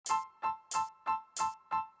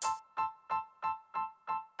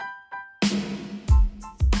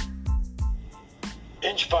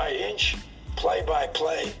inch by inch, play by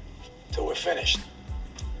play, till we're finished.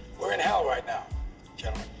 We're in hell right now,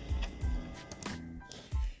 gentlemen.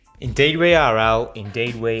 Indeed we are, Al.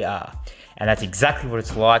 Indeed we are. And that's exactly what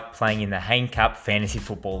it's like playing in the Hayne Cup Fantasy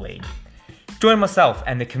Football League. Join myself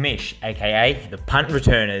and the commish, aka the punt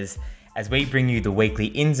returners, as we bring you the weekly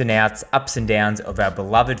ins and outs, ups and downs of our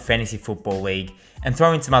beloved Fantasy Football League and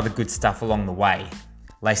throw in some other good stuff along the way.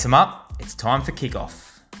 Lace them up, it's time for kickoff.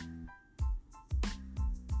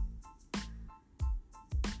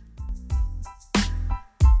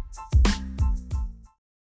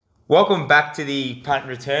 Welcome back to the punt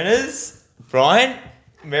returners. Brian,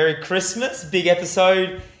 Merry Christmas. Big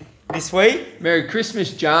episode this week. Merry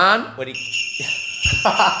Christmas, Jon. What do you...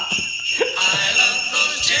 I love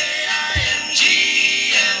those J-I-N-G-L-E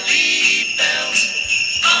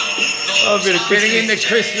bells. Oh, a bit of Getting in the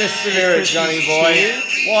Christmas spirit, Johnny boy.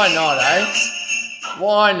 Why not, eh?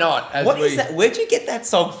 Why not? What is that? Where'd you get that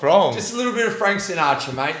song from? Just a little bit of Frank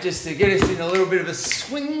Sinatra, mate, just to get us in a little bit of a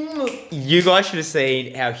swing. You guys should have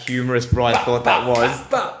seen how humorous Brian thought that was.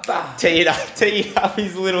 Tee it up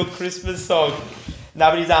his little Christmas song.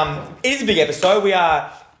 No, but it is a big episode. We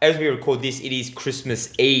are, as we record this, it is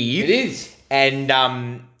Christmas Eve. It is. And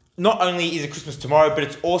not only is it Christmas tomorrow, but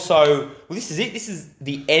it's also, well, this is it. This is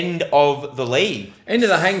the end of the league. End of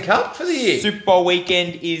the Hayne Cup for the year. Super Bowl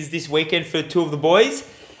weekend is this weekend for two of the boys.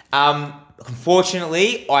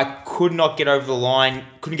 Unfortunately, I could not get over the line.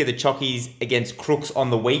 Couldn't get the Chockies against Crooks on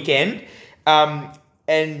the weekend.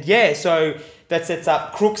 And yeah, so that sets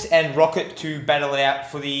up Crooks and Rocket to battle it out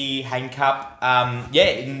for the Hayne Cup.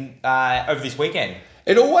 Over this weekend.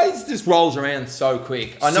 It always just rolls around so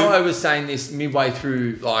quick. I know I was saying this midway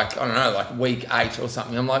through, like week 8 or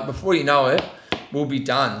something. I'm like, before you know it, we'll be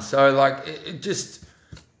done. So, like, it just,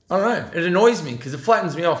 I don't know. It annoys me because it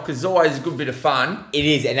flattens me off because it's always a good bit of fun. It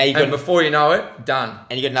is, and now before you know it, done.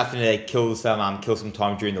 And you got nothing to kill some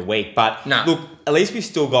time during the week. But no. Look, at least we've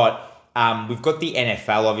still got. We've got the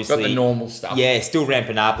NFL, obviously. Got the normal stuff. Yeah, still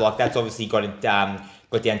ramping up. Like, that's obviously got down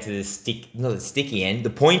to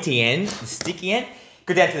the pointy end, the sticky end.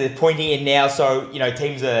 Got down to the pointy end now, so, you know,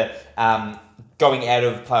 teams are going out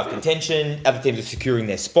of playoff contention. Other teams are securing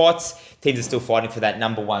their spots. Teams are still fighting for that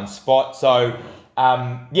number one spot. So,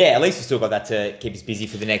 at least we've still got that to keep us busy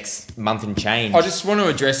for the next month and change. I just want to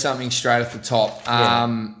address something straight off the top. I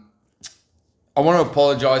want to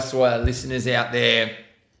apologise to our listeners out there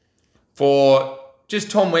for just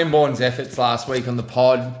Tom Wemborne's efforts last week on the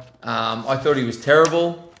pod. I thought he was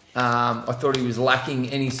terrible. I thought he was lacking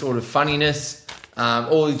any sort of funniness.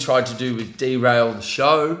 All he tried to do was derail the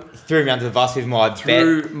show. Threw me under the bus with my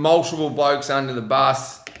Threw multiple blokes under the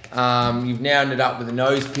bus. You've now ended up with a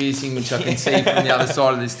nose piercing, which I can see from the other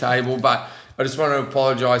side of this table. But I just want to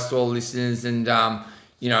apologise to all listeners. And, I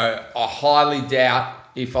highly doubt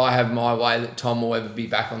if I have my way that Tom will ever be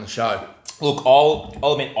back on the show. Look, I'll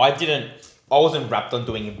admit, I wasn't wrapped on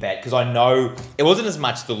doing a bet because I know it wasn't as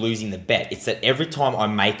much the losing the bet. It's that every time I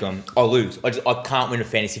make them, I lose. I can't win a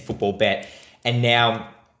fantasy football bet. And now,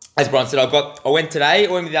 as Brian said, I went today.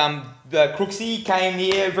 I went with the Crooksy, came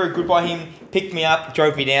here, very good by him, picked me up,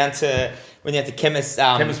 drove me down to Chemist.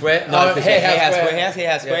 Chemist Warehouse? No, Warehouse.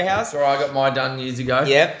 That's where I got mine done years ago.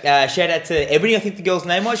 Yeah. Shout out to Ebony, I think the girl's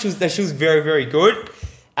name was. She was very, very good.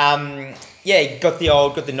 Got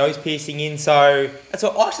the nose piercing in, so that's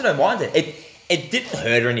all. I actually don't mind it. It didn't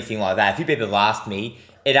hurt or anything like that. A few people have asked me.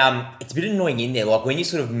 It's a bit annoying in there. Like when you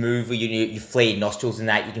sort of move or you flare your nostrils and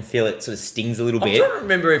that, you can feel it sort of stings a little bit. I'm trying to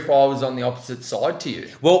remember if I was on the opposite side to you.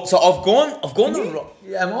 Well, so I've gone the.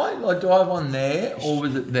 Am I? Like, do I have one there or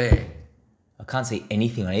was it there? I can't see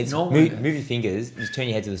anything on it. Move your fingers. Just turn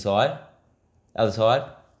your head to the side. Other side.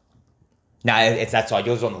 No, it's that side.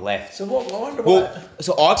 Yours is on the left. So what? I wonder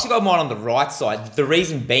so I actually got mine on the right side. The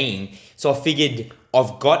reason being, so I figured I've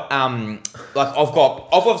obviously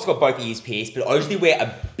got both ears pierced, but I usually wear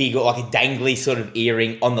a bigger, like a dangly sort of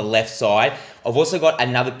earring on the left side. I've also got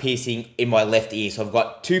another piercing in my left ear, so I've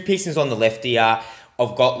got 2 piercings on the left ear.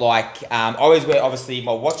 I've got I always wear obviously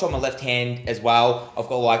my watch on my left hand as well. I've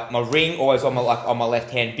got like my ring always on my left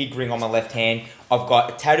hand, big ring on my left hand. I've got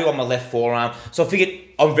a tattoo on my left forearm. So I figured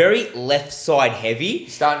I'm very left side heavy.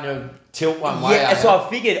 Starting to tilt one way. Yeah, so I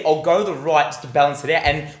figured I'll go the right just to balance it out.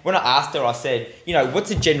 And when I asked her, I said, what's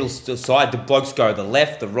the general side? Do blokes go the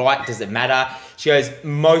left, the right? Does it matter? She goes,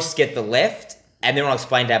 most get the left. And then when I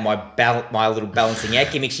explained out my little balancing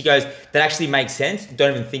out gimmick, she goes, that actually makes sense.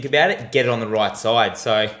 Don't even think about it. Get it on the right side.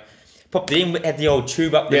 So popped it in, had the old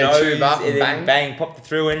tube up the nose. Tube up and then bang, popped it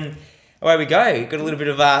through. And Away we go. Got a little bit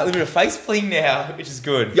of face fling now, which is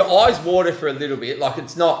good. Your eyes water for a little bit. Like,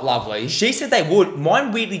 it's not lovely. She said they would.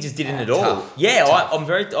 Mine weirdly just didn't at all. Tough. Yeah, I'm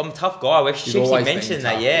a tough guy. We actually keep mentioning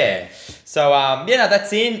that. Yeah. So no,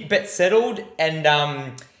 that's in. Bet settled, and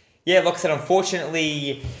like I said,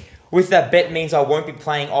 unfortunately, with that bet means I won't be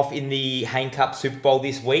playing off in the Hayne Cup Super Bowl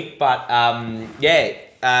this week. But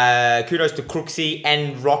kudos to Crooksy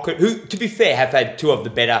and Rocket, who, to be fair, have had two of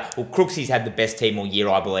the better. Well, Crooksy's had the best team all year,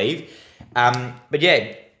 I believe. But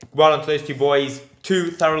yeah, well done to those two boys.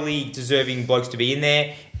 Two thoroughly deserving blokes to be in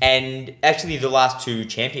there, and actually the last two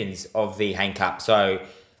champions of the Hayne Cup. So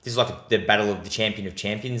this is like the battle of the champion of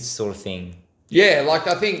champions sort of thing. Yeah, like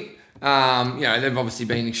I think they've obviously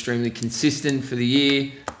been extremely consistent for the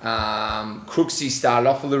year. Crooksy started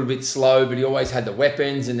off a little bit slow, but he always had the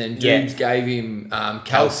weapons, and then Dubes gave him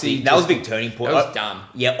Kelsey. That was a big turning point. That was dumb.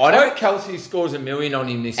 Yeah, I hope Kelsey scores $1 million on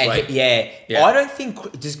him this week. Yeah. I don't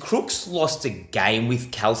think... Does Crooks lost a game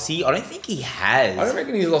with Kelsey? I don't think he has. I don't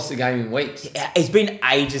reckon he's lost a game in weeks. Yeah, it's been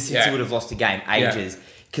ages since he would have lost a game. Ages.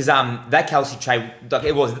 Because that Kelsey trade...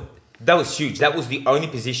 That was huge. That was the only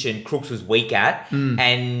position Crooks was weak at,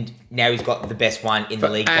 and now he's got the best one in the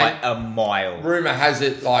league by a mile. Rumour has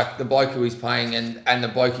it, like, the bloke who he's playing and the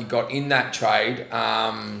bloke he got in that trade,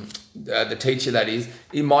 the teacher that is,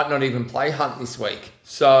 he might not even play Hunt this week.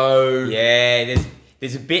 So... Yeah,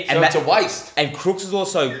 there's a bit... So it's a waste. And Crooks is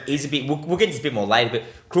also... He's a bit... We'll get into this a bit more later, but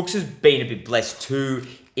Crooks has been a bit blessed too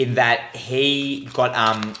in that he got...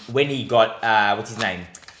 when he got... what's his name?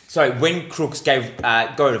 So when Crooks gave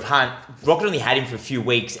go to Hunt, Rocket only had him for a few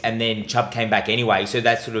weeks, and then Chubb came back anyway. So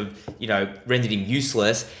that sort of rendered him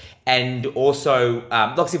useless. And also,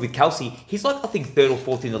 like I said with Kelsey, he's like I think third or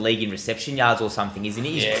fourth in the league in reception yards or something, isn't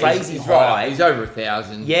he? He's crazy he's high. Right. He's over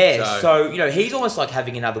 1,000. Yeah. So he's almost like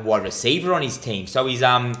having another wide receiver on his team. So he's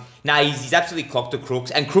he's absolutely clocked to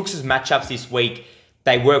Crooks, and Crooks' matchups this week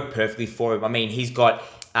they work perfectly for him. I mean, he's got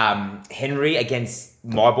Henry against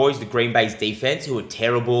my boys, the Green Bay's defense, who are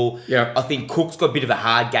terrible. Yeah. I think Cook's got a bit of a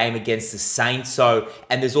hard game against the Saints. So,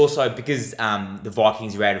 and there's also, because the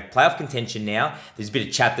Vikings are out of playoff contention now, there's a bit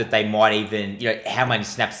of chat that they might even, how many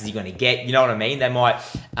snaps is he going to get? You know what I mean? They might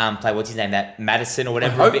play, what's his name, that Madison or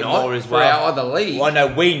whatever, a bit more as well. For our other league. Well, no,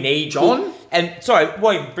 we need John. And sorry,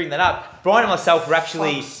 while you bring that up, Brian and myself were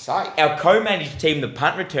actually our co-managed team, the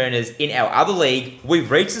punt returners in our other league.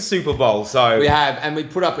 We've reached the Super Bowl, so we have, and we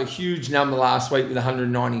put up a huge number last week with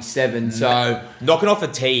 197. So knocking off a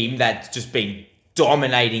team that's just been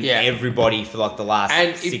dominating everybody for like the last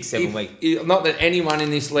 6-7 weeks. Not that anyone in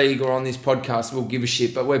this league or on this podcast will give a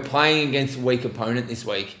shit, but we're playing against a weak opponent this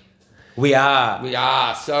week. We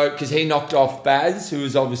are. So, because he knocked off Baz, who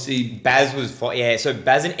was obviously... Baz was... So,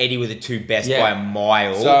 Baz and Eddie were the two best by a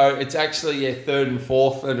mile. So, it's actually, third and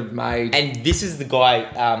fourth that have made... And this is the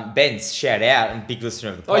guy, Ben's, shout out, and big listener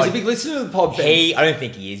of the pod. Oh, he's a big listener of the pod, Ben. I don't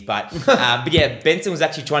think he is, but Benson was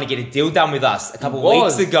actually trying to get a deal done with us a couple of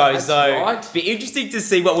weeks ago. That's so, right. It'd be interesting to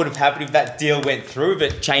see what would have happened if that deal went through, if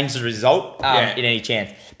it changed the result in any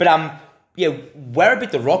chance. But, we're a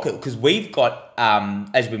bit the Rocket because we've got,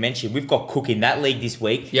 as we mentioned, we've got Cook in that league this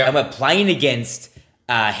week, and we're playing against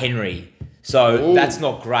Henry. So that's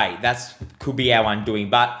not great. That's could be our undoing.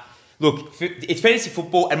 But look, it's fantasy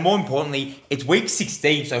football, and more importantly, it's week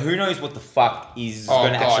 16. So who knows what the fuck is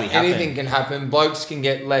going to actually happen? Anything can happen. Blokes can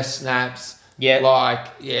get less snaps. Yeah,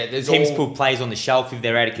 there's teams put players on the shelf if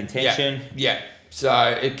they're out of contention. Yeah.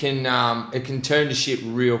 So it can turn to shit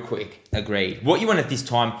real quick. Agreed. What you want at this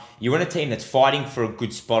time, you want a team that's fighting for a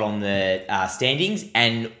good spot on the standings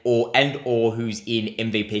and or who's in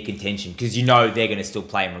MVP contention, because they're going to still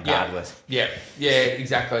play him regardless. Yeah,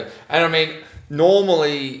 exactly. And I mean,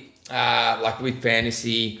 normally, like with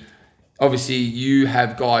fantasy, obviously you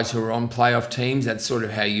have guys who are on playoff teams. That's sort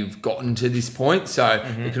of how you've gotten to this point. So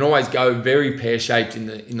you can always go very pear-shaped in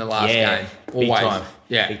the last game. Always. Big time.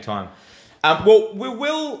 Yeah. Big time. Well, we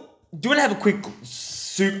will... Do you want to have a quick...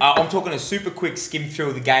 I'm talking a super quick skim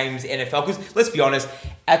through the games, NFL, because let's be honest,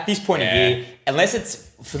 at this point of year, unless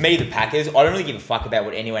it's, for me, the Packers, I don't really give a fuck about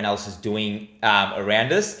what anyone else is doing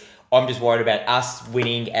around us. I'm just worried about us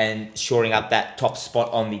winning and shoring up that top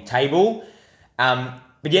spot on the table. But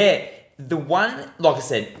the one, like I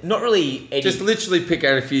said, not really... Just literally pick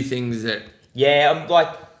out a few things that... Yeah, I'm like...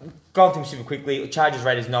 Going through them super quickly. Chargers,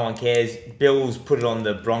 Raiders, no one cares. Bills put it on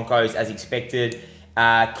the Broncos as expected.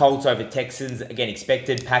 Colts over Texans, again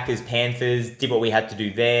expected. Packers, Panthers, did what we had to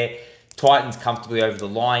do there. Titans comfortably over the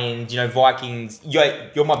Lions. Vikings, you're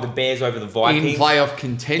the Bears over the Vikings. In playoff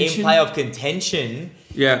contention.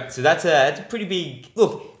 Yeah. So that's a pretty big...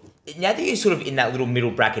 Look, now that you're sort of in that little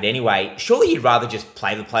middle bracket anyway, surely you'd rather just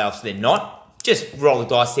play the playoffs than not. just roll the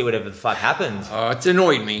dice, see whatever the fuck happens. Oh, it's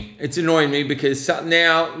annoyed me. It's annoying me because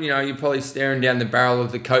now, you're probably staring down the barrel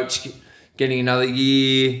of the coach getting another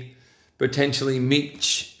year, potentially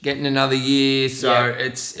Mitch getting another year. So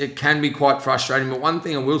it can be quite frustrating. But one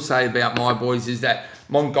thing I will say about my boys is that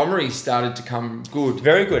Montgomery started to come good.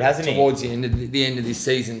 Very good, hasn't he? Towards the end of this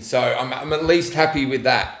season. So I'm at least happy with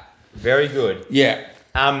that. Very good. Yeah.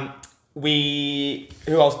 Who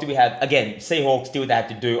else do we have? Again, Seahawks do what they had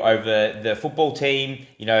to do over the football team.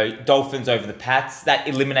 Dolphins over the Pats. That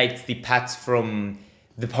eliminates the Pats from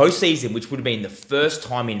the postseason, which would have been the first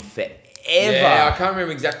time in forever. Yeah, I can't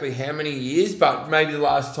remember exactly how many years, but maybe the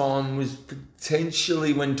last time was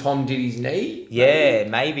potentially when Tom did his knee. Yeah,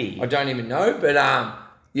 maybe. I don't even know, but I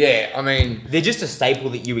mean, they're just a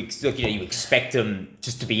staple that you expect them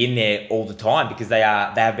just to be in there all the time because they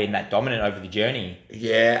have been that dominant over the journey.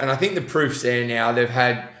 Yeah, and I think the proof's there now. They've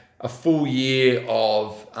had a full year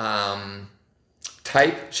of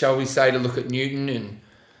tape, shall we say, to look at Newton, and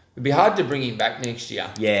it'd be hard to bring him back next year.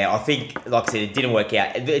 Yeah, I think, like I said, it didn't work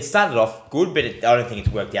out. It started off good, but I don't think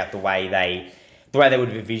it's worked out the way they would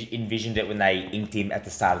have envisioned it when they inked him at the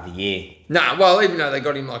start of the year. Nah, well, even though they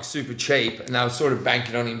got him like super cheap and they were sort of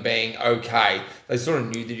banking on him being okay, they sort of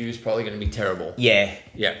knew that he was probably going to be terrible. Yeah.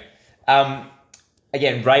 Yeah.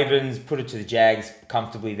 Again, Ravens put it to the Jags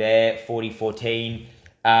comfortably there, 40-14.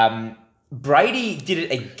 Brady did it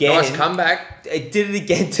again. Nice comeback. It did it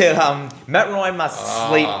again to Matt Ryan must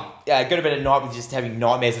sleep. Go to bed at night with just having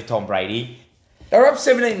nightmares of Tom Brady. They're up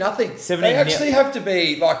 17-0. 17-0. They actually have to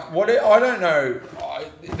be like what? I don't know.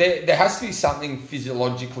 There has to be something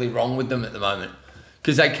physiologically wrong with them at the moment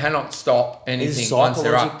because they cannot stop anything once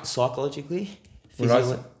they're up. Psychologically,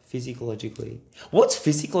 physiologically. What's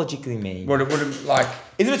physiologically mean? What it like?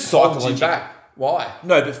 Isn't it holds you psychologically? back? Why?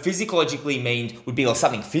 No, but physiologically would be like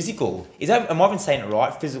something physical. Am I even saying it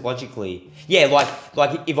right? Physiologically, yeah. Like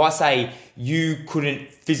if I say you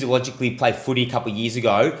couldn't physiologically play footy a couple of years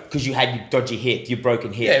ago because you had your dodgy hip, your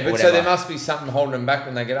broken hip. Yeah, but whatever. so there must be something holding them back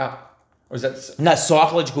when they get up, or is that? No,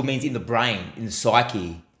 psychological means in the brain, in the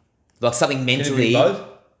psyche, like something mentally. Can it be both?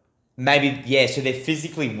 Maybe, yeah. So they're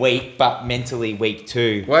physically weak, but mentally weak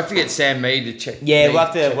too. We'll have to get Sam Mead to check. Yeah, we'll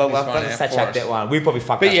have to check that one. We probably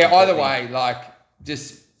fucked. But yeah, either way, like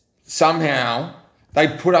just somehow they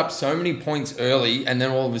put up so many points early, and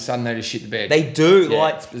then all of a sudden they just shit the bed. They do. Yeah,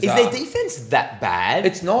 like, it's is bizarre. their defense that bad?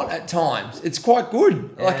 It's not at times. It's quite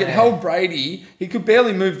good. Like it Yeah. held Brady. He could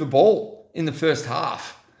barely move the ball in the first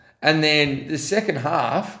half, and then the second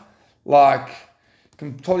half, like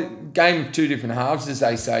complete game of two different halves, as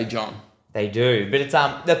they say, John. They do, but it's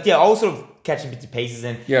yeah. I was sort of catching bits and pieces,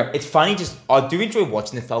 and it's funny. Just I do enjoy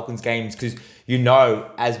watching the Falcons games because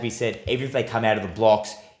as we said, even if they come out of the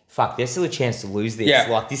blocks, fuck, there's still a chance to lose this. Yeah.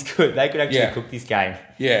 Like they could actually cook this game.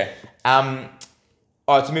 Yeah. All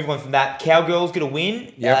right, so moving on from that, Cowgirls going to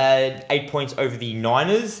win. Yep. 8 points over the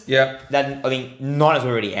Niners. Yeah. That I think Niners were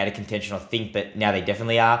already out of contention, I think, but now they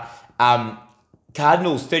definitely are.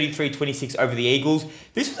 Cardinals 33-26 over the Eagles.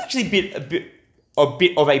 This was actually a bit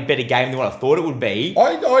of a better game than what I thought it would be.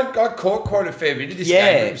 I caught quite a fair bit of this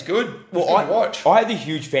game. It was good. Well, I watch. I had the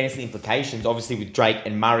huge fantasy implications, obviously with Drake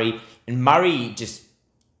and Murray just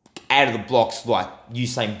out of the blocks like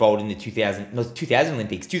Usain Bolt in the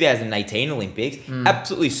 2018 Olympics.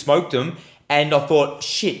 Absolutely smoked them, and I thought,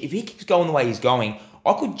 shit, if he keeps going the way he's going,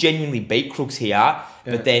 I could genuinely beat Crooks here. Yeah.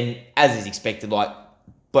 But then, as is expected, like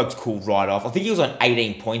bloke's cooled right off. I think he was on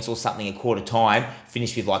 18 points or something a quarter time,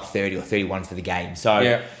 finished with like 30 or 31 for the game.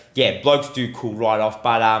 So yeah, blokes do cool right off.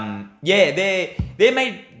 But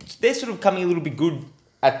they're sort of coming a little bit good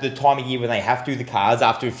at the time of year when they have to, the Cards,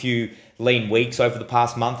 after a few lean weeks over the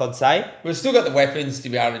past month, I'd say. We've still got the weapons to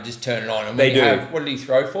be able to just turn it on. And they do. What did he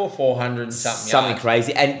throw for? 400 and something Something yards.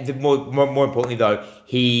 crazy. And more importantly, though,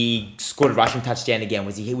 he scored a rushing touchdown again,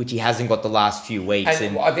 which he hasn't got the last few weeks.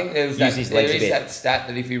 And I think there is that stat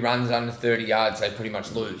that if he runs under 30 yards, they pretty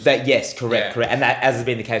much lose. Yes, correct. And that, as has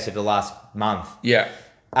been the case over the last month. Yeah.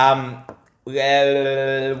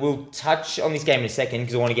 We'll touch on this game in a second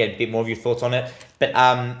because I want to get a bit more of your thoughts on it. But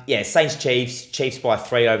Saints-Chiefs by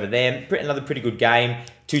 3 over them. Another pretty good game.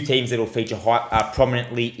 Two teams that will feature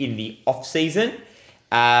prominently in the off-season.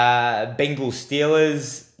 Bengals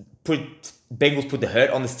put the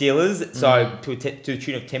hurt on the Steelers, so to the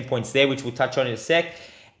tune of 10 points there, which we'll touch on in a sec.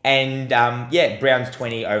 And Browns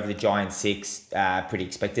 20 over the Giants 6, pretty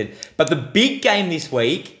expected. But the big game this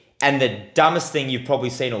week, and the dumbest thing you've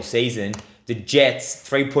probably seen all season, the Jets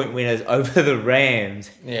 3-point winners over the Rams.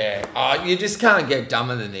 Yeah, you just can't get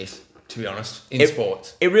dumber than this, to be honest, in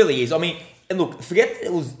sports. It really is. I mean, And look, forget that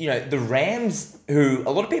it was, the Rams, who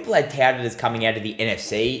a lot of people had touted as coming out of the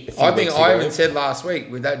NFC. I think I even said last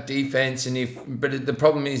week with that defense, but the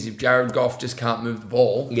problem is if Jared Goff just can't move the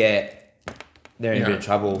ball. Yeah. They're in a bit of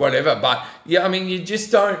trouble. Whatever. But, yeah, I mean, you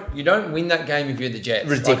don't win that game if you're the Jets.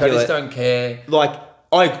 Ridiculous. Like, I just don't care. Like,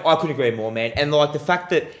 I couldn't agree more, man. And, like, the fact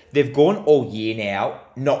that they've gone all year now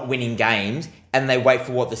not winning games and they wait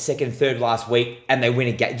for, the second, third last week and they win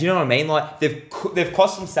a game. Do you know what I mean? Like, they've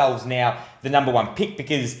cost themselves now the number one pick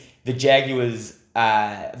because the Jaguars,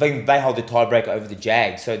 they hold the tiebreaker over the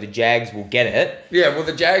Jags. So the Jags will get it. Yeah, well,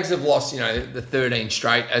 the Jags have lost, the 13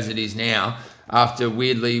 straight as it is now, after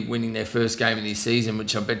weirdly winning their first game of this season,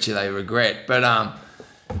 which I bet you they regret. But,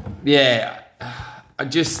 yeah, I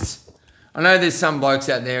know there's some blokes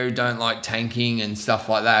out there who don't like tanking and stuff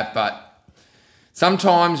like that, but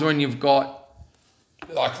sometimes when you've got,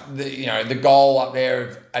 like, the goal up there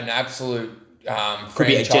of an absolute could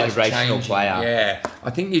be a generational changing, player. Yeah,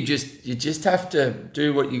 I think you just have to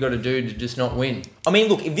do what you got to do to just not win. I mean,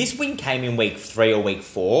 look, if this win came in week 3 or week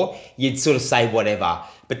 4, you'd sort of say whatever.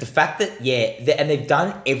 But the fact that, and they've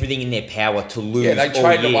done everything in their power to lose. Yeah, they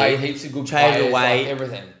traded away heaps of good players, like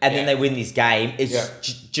everything. And then they win this game. It's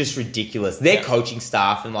just ridiculous. Their coaching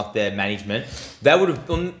staff and, like, their management, they would have,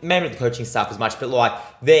 maybe not the coaching staff as much, but, like,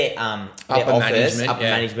 their upper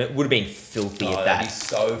management would have been filthy at that. That'd be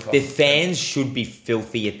so fun. Their fans should be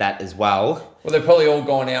filthy at that as well. Well, they've probably all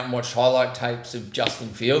gone out and watched highlight tapes of Justin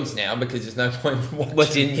Fields now because there's no point in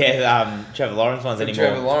watching Trevor Lawrence ones anymore.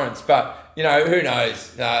 Trevor Lawrence, but who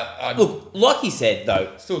knows? Look, like you said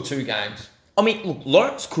though, still 2 games. I mean, look,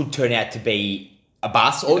 Lawrence could turn out to be a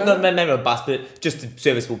bust, or not maybe a bust, but just a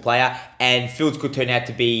serviceable player, and Fields could turn out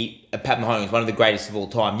to be a Pat Mahomes, one of the greatest of all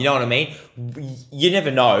time. You know what I mean? You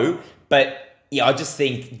never know, but. Yeah, I just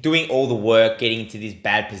think doing all the work, getting into this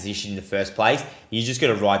bad position in the first place, you just got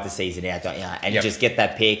to ride the season out, don't you? And just get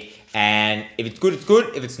that pick. And if it's good, it's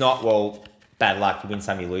good. If it's not, well, bad luck. You win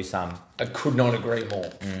some, you lose some. I could not agree more.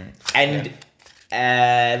 And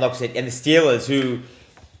like I said, and the Steelers, who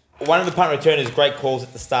one of the punt returners, great calls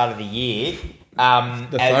at the start of the year.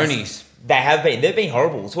 The phonies. They have been. They've been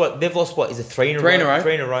horrible. So they've lost, is it 3 in a row?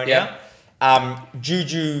 3 in a row now.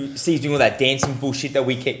 Juju sees doing all that dancing bullshit that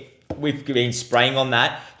we've been spraying on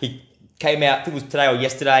that. He came out, I think it was today or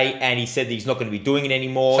yesterday, and he said that he's not going to be doing it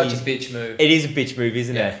anymore. Such a bitch move. It is a bitch move,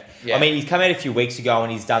 isn't it? Yeah. I mean, he's come out a few weeks ago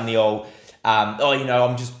and he's done the old, I'm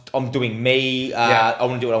doing me. I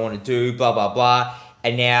want to do what I want to do, blah, blah, blah.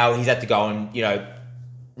 And now he's had to go and,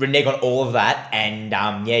 renege on all of that. And,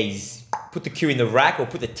 he's put the Q in the rack or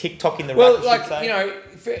put the TikTok in the rack.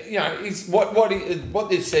 What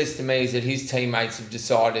this says to me is that his teammates have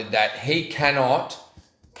decided that he cannot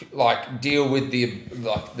deal with the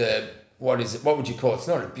what would you call it? It's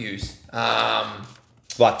not abuse. The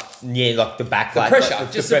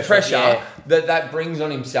backlash. The pressure that brings on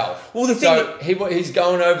himself. Well, the thing he's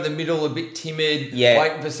going over the middle, a bit timid,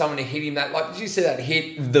 waiting for someone to hit him. Did you see that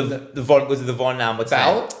hit? The Von what's Bell? Von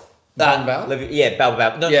Bell? Bell. Von Bell.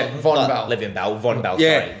 Le'Veon Bell. Von Bell,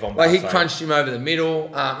 yeah. sorry. Von Bell, he crunched him over the middle.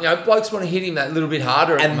 Blokes want to hit him that little bit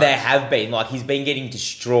harder. And there have been. He's been getting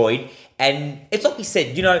destroyed. And it's like we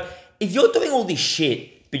said, if you're doing all this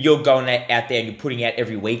shit, but you're going out there and you're putting out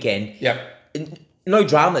every weekend, no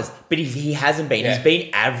dramas. But if he hasn't been, he's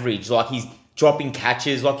been average. He's dropping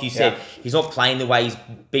catches, like you said. He's not playing the way he's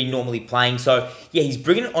been normally playing. So, he's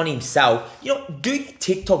bringing it on himself. Do your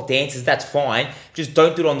TikTok dances, that's fine. Just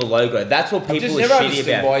don't do it on the logo. That's what people are shitty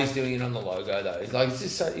about. Why he's doing it on the logo, though.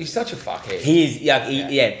 He's such a fuckhead. He is,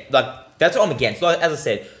 that's what I'm against. As I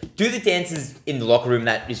said, do the dances in the locker room,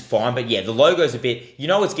 that is fine. But the logo's a bit,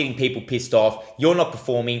 it's getting people pissed off. You're not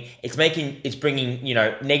performing. It's bringing,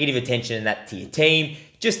 negative attention and that to your team.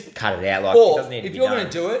 Just cut it out. Or it doesn't need to if be you're done.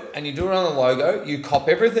 going to do it and you do it on the logo, you cop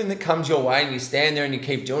everything that comes your way and you stand there and you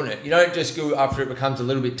keep doing it. You don't just go after it becomes a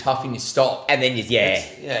little bit tough and you stop. And then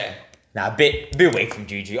a bit weak from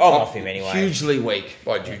Juju. I'm off him anyway. Hugely weak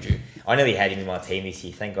by Juju. I nearly had him in my team this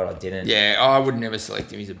year. Thank God I didn't. Yeah, I would never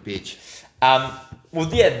select him. He's a bitch.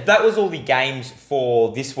 That was all the games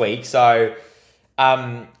for this week. So,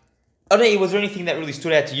 I don't know, was there anything that really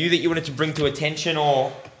stood out to you that you wanted to bring to attention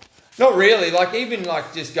or... Not really. Even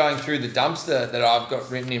just going through the dumpster that I've got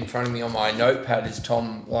written in front of me on my notepad, as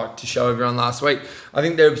Tom liked to show everyone last week. I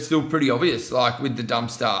think they're still pretty obvious, with the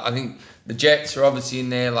dumpster. I think the Jets are obviously in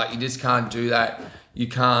there. You just can't do that. You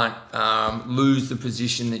can't lose the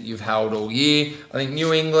position that you've held all year. I think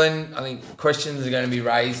New England, questions are going to be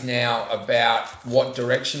raised now about what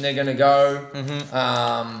direction they're going to go.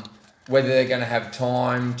 Mm-hmm. Whether they're going to have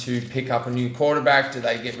time to pick up a new quarterback. Do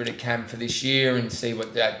they get rid of Cam for this year and see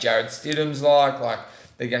what that Jared Stidham's like?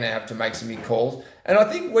 they're going to have to make some big calls. And I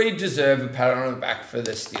think we deserve a pat on the back for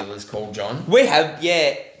the Steelers call, John. We have,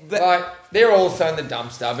 yeah. Like, they're also in the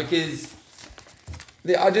dumpster because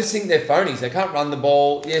I just think they're phonies. They can't run the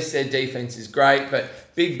ball. Yes, their defense is great, but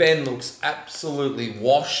Big Ben looks absolutely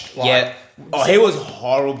washed. Yeah. Oh, he was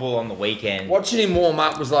horrible on the weekend. Watching him warm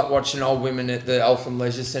up was like watching old women at the Eltham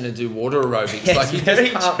Leisure Centre do water aerobics. Yeah, like, he very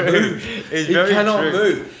just can't true. move. It's He very cannot true.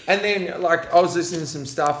 move. And then, like, I was listening to some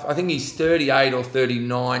stuff. I think he's 38 or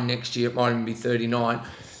 39 next year. It might even be 39.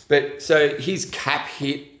 But so his cap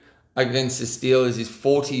hit against the Steelers is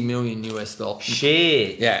 $40 million US.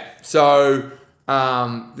 Shit. Yeah. So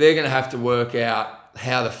they're going to have to work out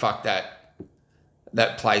how the fuck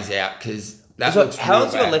that plays out because that looks How real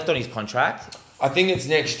long's he got bad. left on his contract? I think it's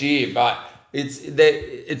next year, but it's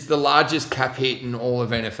the largest cap hit in all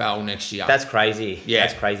of NFL next year. That's crazy. Yeah.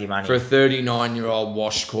 That's crazy money. For a 39-year-old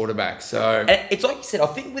washed quarterback. So, And it's like you said, I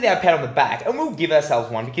think with our pat on the back, and we'll give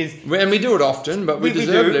ourselves one because and we do it often, but we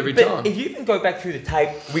deserve do, it every but time. If you even go back through the tape,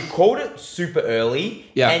 we called it super early.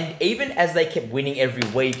 Yeah. And even as they kept winning every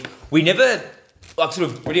week, we never like sort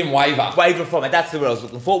of We didn't waver. wavered from it. That's the word I was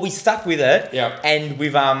looking for. We stuck with it. Yeah. And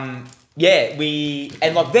we've like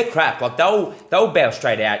they're crap. Like they'll bow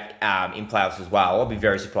straight out in playoffs as well. I'll be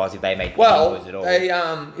very surprised if they make Well, lose at all. they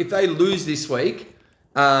if they lose this week,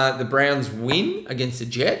 the Browns win against the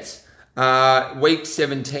Jets. Week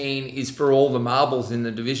 17 is for all the marbles in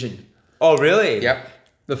the division. Oh really? Yep.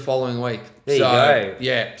 The following week. There you go.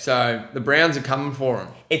 Yeah. So the Browns are coming for them.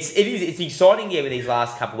 It's exciting with these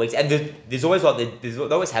last couple of weeks, and there's always they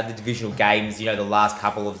always have the divisional games, the last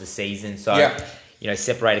couple of the season. So Yeah.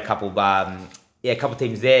 separate a couple a couple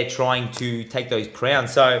teams there trying to take those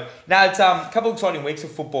crowns. So now it's a couple of exciting weeks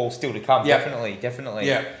of football still to come. Yeah. Definitely.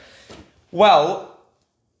 Yeah. Well,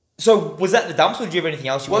 so was that the dumpster? Or did you have anything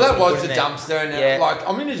else? Well, wanted that to was put the in there? dumpster, and Yeah. like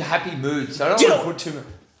I'm in a happy mood, so I Do you don't want know- to put too much.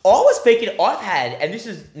 I was speaking. I've had, and this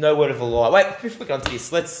is no word of a lie. Wait, before we get onto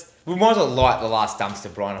this, we might as well light the last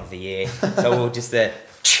dumpster Brian of the year. So we'll just the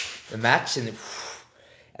match and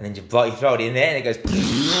then you throw it in there and it goes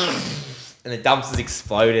and the dumpster's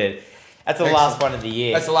exploded. That's the last Excellent. one of the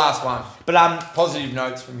year. That's the last one. But Positive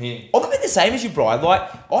notes from here. I've been the same as you, Brian. Like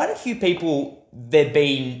I had a few people that've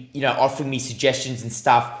been offering me suggestions and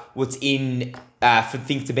stuff. What's in for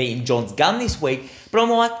things to be in John's gun this week? But I'm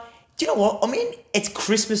like, do you know what? I mean, it's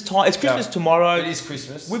Christmas time. It's Christmas tomorrow. It is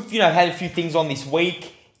Christmas. We've had a few things on this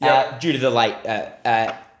week Yep. due to the late,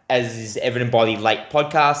 as is evident by the late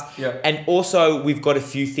podcast. Yep. And also we've got a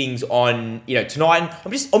few things on tonight.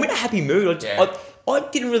 And I'm in a happy mood. I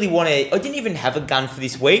didn't really want to. I didn't even have a gun for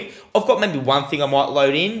this week. I've got maybe one thing I might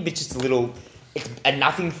load in, but just it's a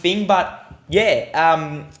nothing thing. But yeah,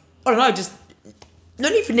 I don't know. Just no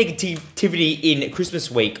need for negativity in Christmas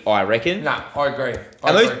week, I reckon. No, I agree.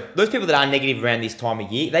 And those people that are negative around this time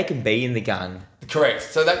of year, they can be in the gun. Correct.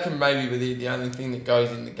 So that can maybe be the only thing that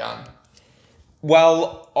goes in the gun.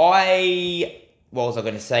 Well, what was I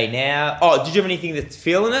going to say now? Oh, did you have anything that's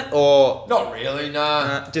feeling it, or Not really,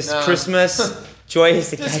 no. just no. Christmas, joyous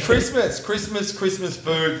Just occasion? Christmas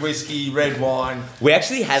food, whiskey, red wine, We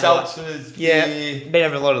actually had seltzers, beer. been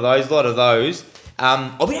having a lot of those.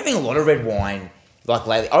 I've been having a lot of red wine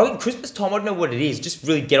lately. I think Christmas time. I don't know what it is. Just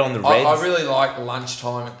really get on the reds. I really like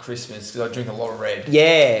lunchtime at Christmas because I drink a lot of red.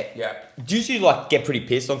 Yeah. Yeah. Do you usually get pretty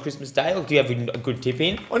pissed on Christmas Day, or do you have a good tip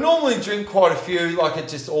in? I normally drink quite a few, at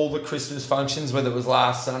just all the Christmas functions, whether it was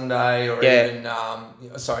last Sunday or even,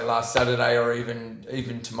 last Saturday or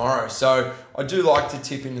even tomorrow. So I do like to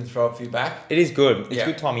tip in and throw a few back. It is good. It's Yeah. a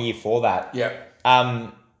good time of year for that. Yeah.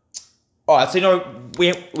 All right, so we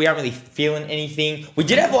aren't really feeling anything. We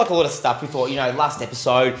did have a lot of stuff. We thought, last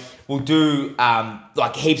episode we'll do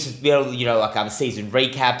heaps of season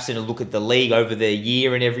recaps and a look at the league over the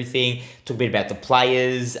year and everything. Talk a bit about the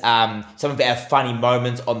players, some of our funny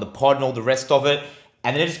moments on the pod and all the rest of it.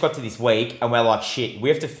 And then it just got to this week, and we're like, shit, we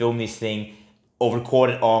have to film this thing or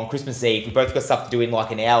record it on Christmas Eve. We both got stuff to do in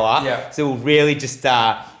an hour. Yeah. So we'll really just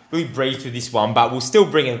really breeze through this one, but we'll still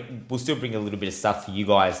bring a little bit of stuff for you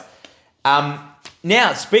guys.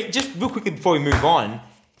 Now, just real quickly before we move on,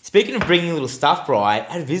 speaking of bringing a little stuff, Bri, I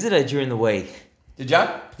had a visitor during the week. Did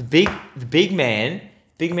ya? The big man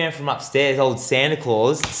from upstairs, old Santa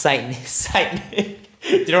Claus, Saint.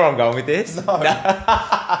 Do you know where I'm going with this? No.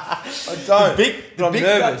 I don't.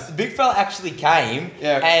 The big fella actually came,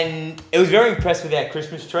 and it was very impressed with our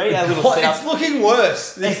Christmas tree. Our little setup. It's looking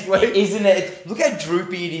worse this week. Isn't it? Look how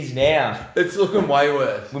droopy it is now. It's looking way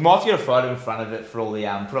worse. We might have to get a photo in front of it for all the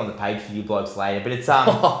put on the page for you blokes later. But it's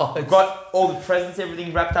we've got all the presents,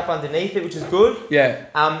 everything wrapped up underneath it, which is good. Yeah.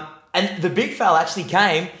 And the big fella actually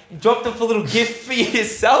came and dropped off a little gift for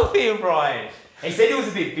yourself here, Brian. He said he was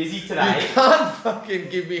a bit busy You today. can't fucking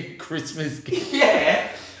give me a Christmas gift. Yeah.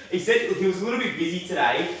 He said he was a little bit busy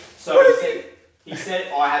today, so What he is said, he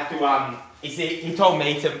said I had to he told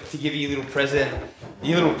me to give you a little present,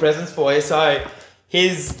 your little presents for you. So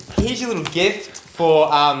here's your little gift for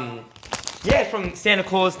from Santa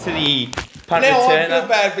Claus to the punt Now I returner. feel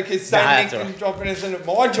bad because St. Nah, Nick that's all didn't drop anything at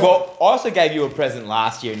my job. Well, I also gave you a present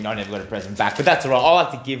last year and I never got a present back, but that's alright. I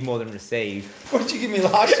like to give more than receive. What did you give me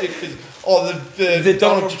last year? The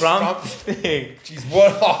Donald Trump thing. Jeez,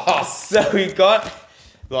 what? So we got,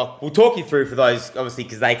 we'll talk you through for those, obviously,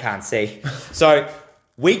 because they can't see. So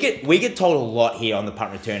we get told a lot here on the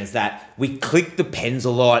punt returners that we click the pens a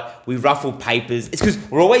lot, we ruffle papers. It's because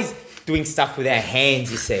we're always doing stuff with our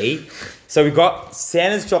hands, you see. So we got,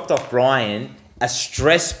 Santa's dropped off Brian a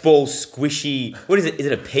stress ball squishy, what is it? Is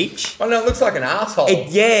it a peach? Oh no, it looks like an asshole.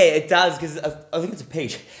 It does, because I think it's a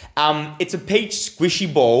peach. It's a peach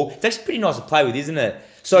squishy ball. It's actually pretty nice to play with, isn't it?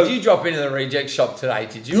 So did you drop into the reject shop today?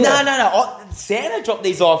 Did you? No. Santa dropped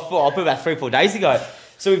these off about 3-4 days ago.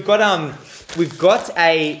 So we've got a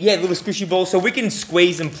little squishy ball, so we can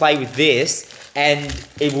squeeze and play with this, and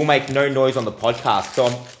it will make no noise on the podcast. So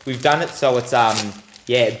we've done it so it's a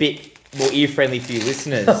bit more ear friendly for you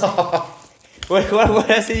listeners. What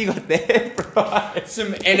else have you got there, bro?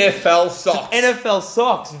 Some NFL socks. NFL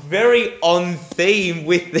socks, very on theme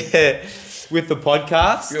with the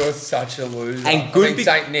podcast. You're such a loser. And good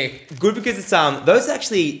St. Nick. Good because it's there's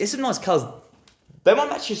actually there's some nice colours. They might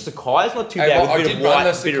match your Sakai. It's not too bad. I With a did bit of run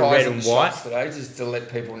white, the bit of red Sakai's and the white. shops today just to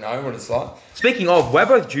let people know what it's like. Speaking of, we're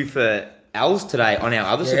both due for L's today on our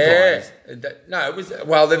other Sakais. No, it was.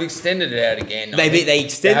 Well, they've extended it out again. They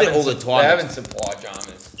extend it all the time. They haven't supplied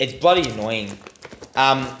jammers. It's bloody annoying.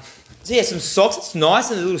 So yeah, some socks. It's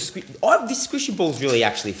nice and a little this squishy ball's really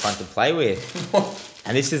actually fun to play with.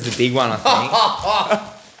 And this is the big one,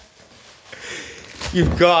 I think.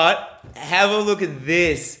 You've got. Have a look at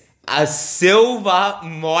this. A silver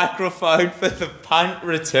microphone for the punt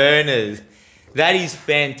returners. That is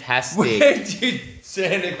fantastic. Where did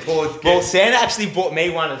Santa Claus get? Well, Santa actually bought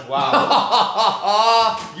me one as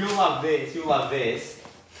well. You'll love this.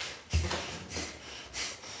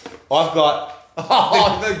 I've got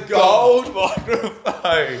the gold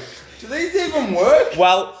microphone. Do these even work?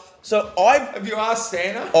 Well, so Have you asked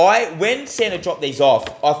Santa? when Santa dropped these off,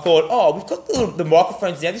 I thought, we've got the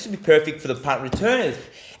microphones now. This would be perfect for the punt returners.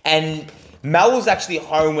 And Mel was actually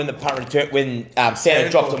home when Santa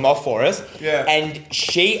dropped them off for us. Yeah. And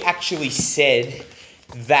she actually said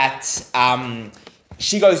that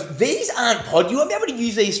she goes, these aren't you won't be able to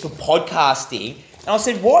use these for podcasting. And I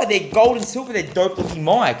said, why? They're gold and silver. They're dope looking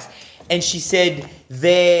mics. And she said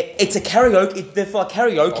they're for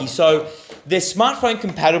karaoke. So they're smartphone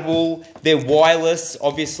compatible. They're wireless,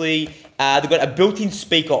 obviously. They've got a built-in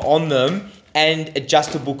speaker on them and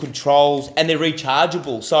adjustable controls, and they're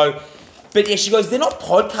rechargeable. So, but yeah, she goes, they're not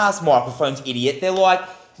podcast microphones, idiot. They're like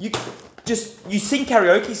you sing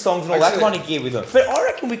karaoke songs and all that kind of gear with them. But I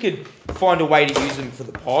reckon we could find a way to use them for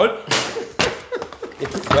the pod.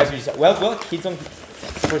 Well, kids on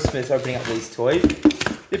Christmas opening up these toys.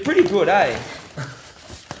 They're pretty good, eh?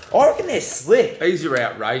 I reckon they're slick. These are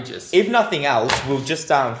outrageous. If nothing else, we'll just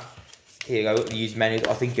here you go. Use manual.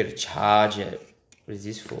 I think you got to charge it. What is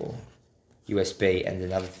this for? USB and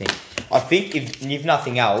another thing. I think if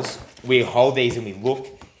nothing else, we hold these and we look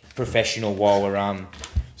professional while we're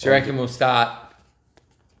So you reckon we'll start?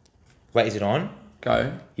 Wait, is it on?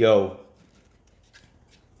 Go. Yo.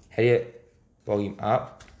 How do you volume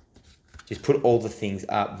up? Just put all the things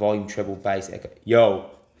up. Volume, treble, bass, echo. Yo.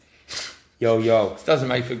 This doesn't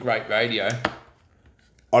make for great radio.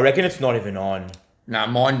 I reckon it's not even on. No,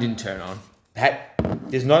 mine didn't turn on.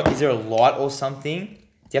 Is there a light or something?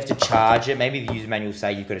 Do you have to charge it? Maybe the user manual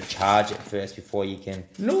say you've got to charge it first before you can.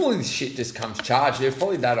 Normally this shit just comes charged. They're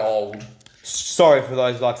probably that old. Sorry for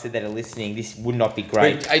those, like I said, that are listening. This would not be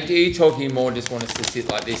great. But are you talking more just want us to sit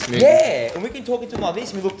like this? Moving? Yeah, and we can talk into them like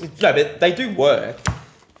this. And we look. No, but they do work.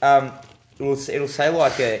 It'll say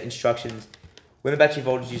like instructions. When the battery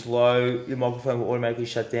voltage is low, your microphone will automatically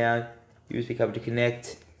shut down. USB cable to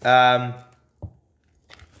connect. Low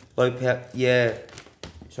power. Yeah.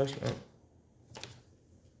 Instruction.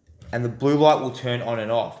 And the blue light will turn on and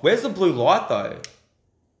off. Where's the blue light though?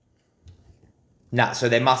 Nah, so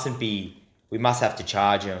there mustn't be. We must have to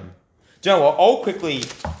charge them. Do you know what?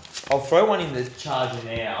 I'll throw one in the charger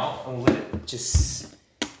now and we'll let it just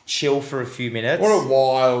chill for a few minutes. What a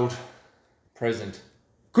wild present.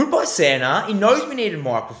 Goodbye, Santa. He knows we needed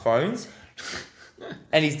microphones.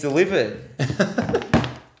 And he's delivered.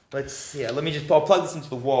 Let's see. I'll plug this into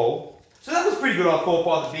the wall. So that was pretty good, I thought,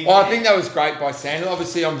 by the big Well, I man. think that was great by Santa.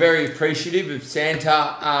 Obviously, I'm very appreciative of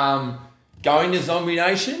Santa going to Zombie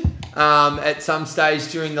Nation at some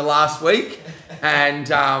stage during the last week and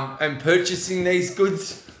purchasing these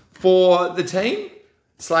goods for the team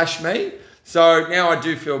 / me. So now I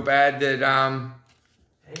do feel bad that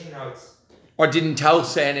You know, it's... I didn't tell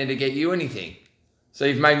Santa to get you anything. So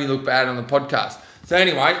you've made me look bad on the podcast. So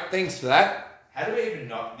anyway, thanks for that. How do we even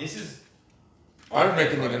know? This is... I don't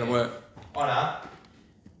reckon they're going to work. Oh, no.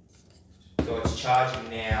 So it's charging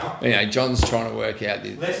now. Anyway, John's trying to work out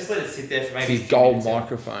this. Let's just let it sit there for maybe His a few gold minutes and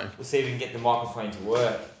microphone. We'll see if we can get the microphone to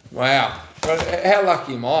work. Wow. How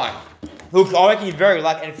lucky am I? Look, I reckon you're very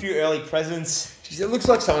lucky, and a few early presents. Jeez, it looks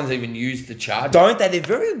like someone's even used the charger. Don't they? They're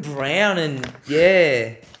very brown and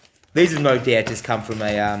yeah. These have no doubt just come from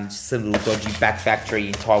a just a little dodgy back factory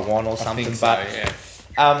in Taiwan or something. I think so,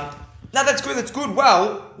 but no, that's good. That's good.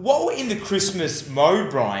 Well, while we're in the Christmas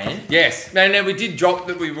mode, Brian, Yes. Now we did drop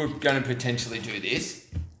that we were going to potentially do this.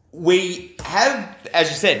 we have, as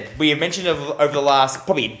you said, we have mentioned over the last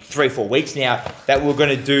probably 3 or 4 weeks now that we're going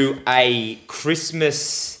to do a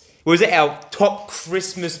Christmas. What was it? Our top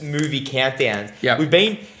Christmas movie countdowns. Yeah. We've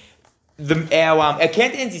been. Our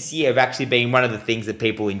countdowns this year have actually been one of the things that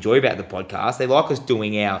people enjoy about the podcast. They like us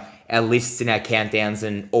doing our lists and our countdowns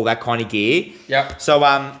and all that kind of gear. Yep. So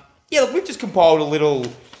yeah, look, we've just compiled a little.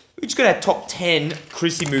 We've just got our top 10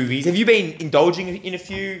 Chrissy movies. Have you been indulging in a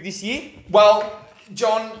few this year? Well,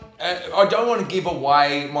 John, I don't want to give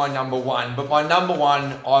away my number one, but my number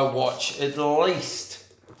one I watch at least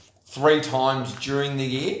 3 times during the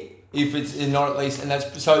year. If it's not at least, and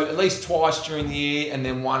that's so at least twice during the year, and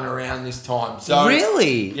then one around this time. So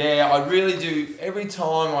Really? yeah, I really do. Every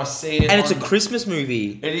time I see it, And it's a on- Christmas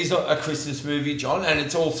movie. It is a Christmas movie, John, and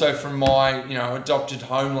it's also from my adopted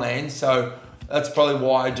homeland. So that's probably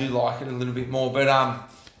why I do like it a little bit more. But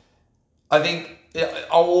I think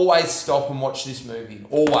I'll always stop and watch this movie.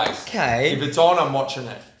 Always. Okay. If it's on, I'm watching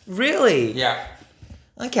it. Really? Yeah.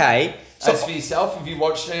 Okay. So As for yourself, have you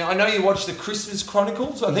watched any? I know you watched the Christmas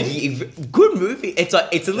Chronicles, I think. good movie. It's a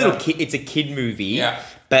little Yeah. kid. It's a kid movie. Yeah.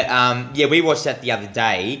 But yeah, we watched that the other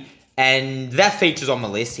day, and that features on my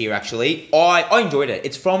list here. Actually, I enjoyed it.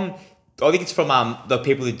 It's from. I think it's from the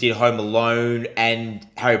people that did Home Alone and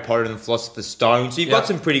Harry Potter and the Philosopher's Stone. So you've got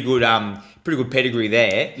some pretty good pedigree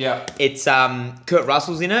there. Yeah. It's Kurt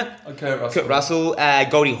Russell's in it. Okay, Russell. Kurt Russell,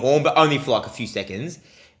 Goldie Hawn, but only for like a few seconds.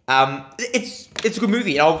 It's a good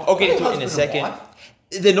movie, and I'll get into it in a Husband second. and wife?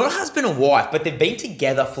 They're not husband and wife, but they've been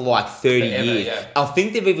together for like 30 Forever, years. yeah. I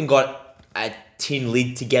think they've even got a tin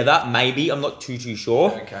lid together, maybe. I'm not too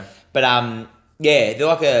sure. Okay. But yeah, they're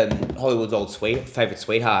like Hollywood's old favourite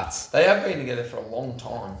sweethearts. They have been together for a long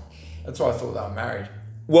time. That's why I thought they were married.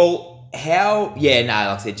 Well, how? Yeah, no, like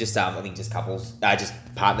I said, just I think just couples, just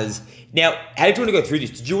partners. Now, how did you want to go through this?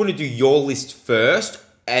 Did you want to do your list first,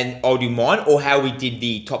 and I'll do mine, or how we did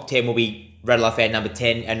the top 10 where we rattle off our number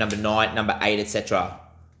 10, our number 9, number 8, etc.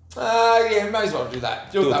 Yeah, may as well do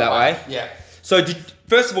that. Do it that way. Yeah. So,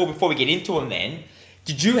 first of all, before we get into them, then,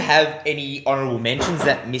 did you have any honourable mentions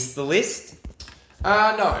that missed the list?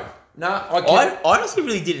 No. I honestly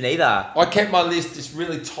really didn't either. I kept my list just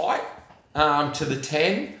really tight to the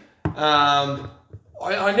 10. I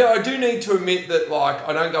know I do need to admit that like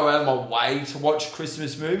I don't go out of my way to watch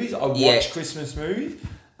Christmas movies. I watch Christmas movies.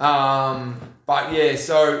 But yeah,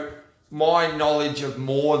 so my knowledge of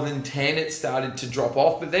more than 10 it started to drop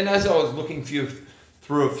off. But then as I was looking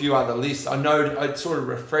through a few other lists, I know it sort of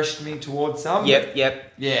refreshed me towards some. Yep.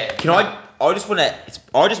 Yeah. Can I just want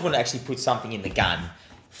to actually put something in the gun.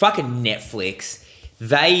 Fucking Netflix.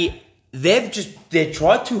 They've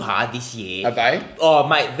tried too hard this year. Have they? Oh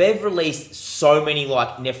mate, they've released so many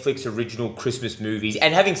like Netflix original Christmas movies.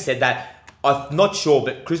 And having said that, I'm not sure,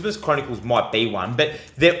 but Christmas Chronicles might be one. But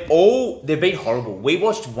they've been horrible. We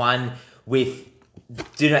watched one with.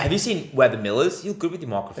 Have you seen We're the Millers? You're good with your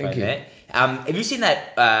microphone, Thank you. man. Have you seen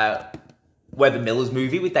that We're the Millers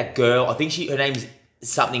movie with that girl? I think her name's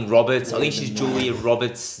something Roberts. I think she's Julia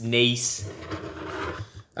Roberts' niece.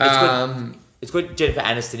 It's got Jennifer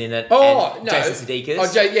Aniston in it. Oh, and no. Jason Sudeikis.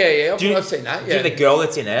 Oh, yeah. Do you- I've seen that. Do you Yeah. know the girl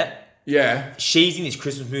that's in it? Yeah. She's in this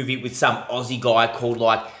Christmas movie with some Aussie guy called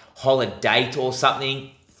like Holiday or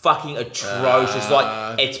something. Fucking atrocious.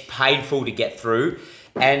 Like it's painful to get through.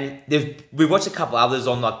 And we watched a couple others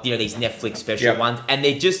on like these Netflix special ones, and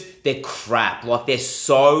they're crap. Like they're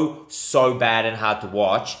so bad and hard to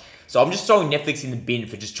watch. So I'm just throwing Netflix in the bin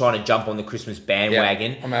for just trying to jump on the Christmas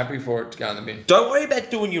bandwagon. I'm happy for it to go in the bin. Don't worry about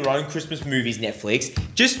doing your own Christmas movies, Netflix.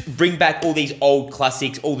 Just bring back all these old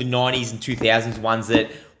classics, all the 90s and 2000s ones that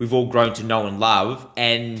we've all grown to know and love.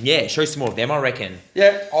 And yeah, show some more of them, I reckon.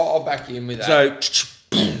 Yeah, I'll back you in with that. So, just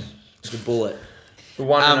a bullet. The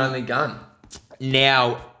one and only gun.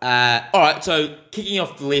 Now, all right. So kicking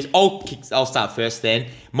off the list, I'll start first. Then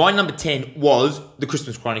my number 10 was The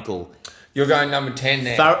Christmas Chronicle. You're going number 10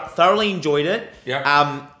 now. Thoroughly enjoyed it.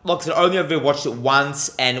 Yeah. Like I said, I only ever watched it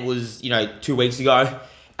once, and it was 2 weeks ago.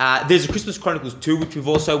 There's a Christmas Chronicles 2, which we've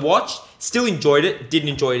also watched. Still enjoyed it. Didn't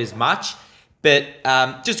enjoy it as much, but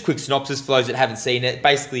just a quick synopsis for those that haven't seen it.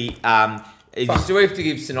 Basically, Do we have to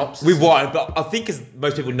give synopsis? we won't, but I think because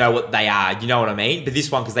most people know what they are, you know what I mean? But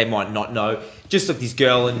this one, because they might not know, just like this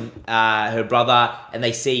girl and her brother, and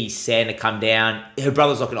they see Santa come down. Her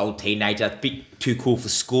brother's like an old teenager, a bit too cool for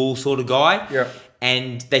school sort of guy. Yeah.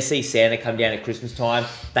 And they see Santa come down at Christmas time.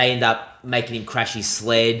 They end up making him crash his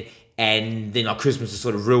sled, and then like Christmas is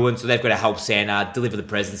sort of ruined, so they've got to help Santa deliver the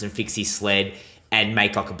presents and fix his sled and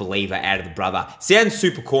make like a believer out of the brother. Sounds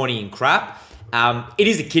super corny and crap. It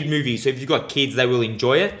is a kid movie, so if you've got kids, they will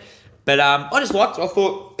enjoy it. But I just liked it. I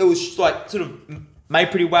thought it was just, like sort of made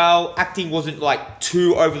pretty well. Acting wasn't like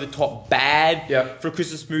too over the top bad for a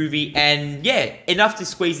Christmas movie, and yeah, enough to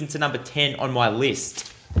squeeze into number 10 on my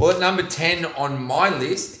list. Well, at number 10 on my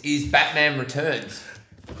list is Batman Returns.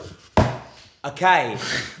 Okay,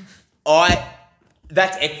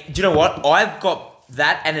 do you know what? I've got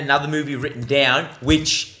that and another movie written down,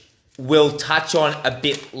 which we'll touch on a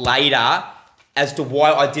bit later as to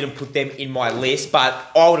why I didn't put them in my list, but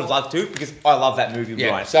I would have loved to because I love that movie,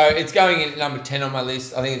 Brian. So it's going in at number 10 on my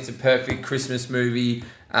list. I think it's a perfect Christmas movie with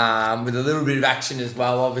a little bit of action as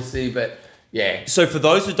well, obviously, but yeah. So for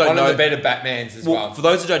those who don't know... One of the better Batmans as well. For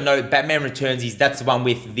those who don't know, Batman Returns that's the one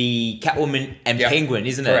with the Catwoman and Penguin,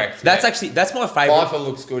 isn't it? Correct. That's my favourite. Pfeiffer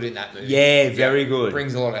looks good in that movie. Yeah, very good.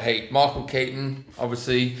 Brings a lot of heat. Michael Keaton,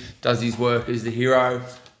 obviously, does his work as the hero.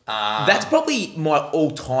 That's probably my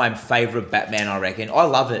all-time favourite Batman, I reckon. I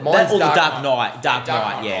love it. Mine's The Dark Knight. Dark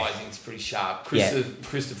Knight, I think it's pretty sharp.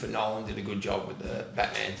 Christopher Nolan did a good job with the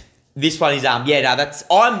Batman. This one is I'm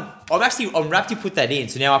wrapped to put that in,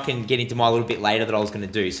 so now I can get into my little bit later that I was going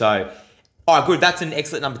to do. So, all right, good. That's an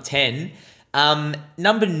excellent number 10.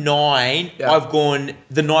 Number 9, I've gone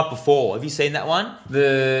The Night Before. Have you seen that one?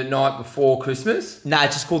 The Night Before Christmas? Nah,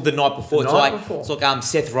 it's just called The Night Before. It's like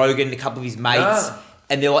Seth Rogen, a couple of his mates,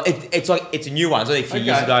 and they're like, it's a new one. It's only a few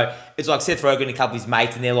years ago. It's like Seth Rogen and a couple of his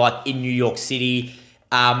mates, and they're like in New York City,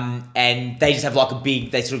 and they just have like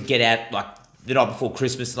they sort of get out like the night before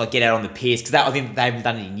Christmas and like get out on the piers because I think they haven't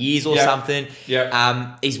done it in years or something.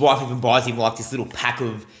 Yeah. His wife even buys him like this little pack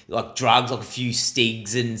of like drugs, like a few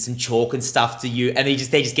stigs and some chalk and stuff to you, and they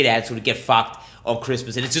just get out and sort of get fucked on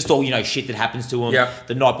Christmas, and it's just all shit that happens to them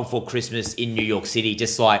the night before Christmas in New York City.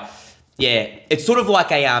 Just like it's sort of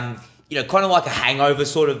like a kind of like a Hangover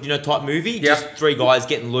sort of type movie. Just three guys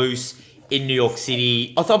getting loose in New York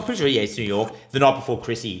City. I'm pretty sure it's New York. The Night Before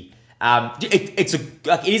Chrissy.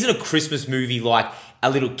 It isn't a Christmas movie like a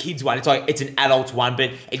little kids one. It's an adult one, but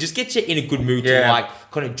it just gets you in a good mood to like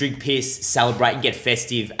kind of drink, piss, celebrate, and get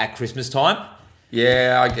festive at Christmas time.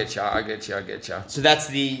 Yeah, I get you. So that's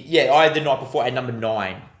I had The Night Before at number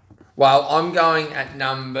 9. Well, I'm going at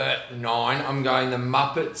number 9. I'm going The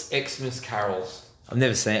Muppets Xmas Carols. I've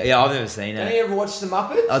never seen it. Yeah, I've never seen it. Have you ever watched The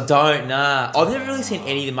Muppets? I don't, nah. I've never really seen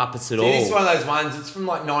any of The Muppets at all. It's one of those ones, it's from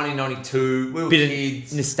like 1992. We were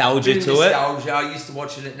kids. Nostalgia to it. I used to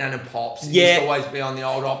watch it at Nana Pops. It used to always be on the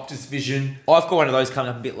old Optus Vision. I've got one of those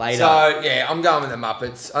coming up a bit later. So, yeah, I'm going with The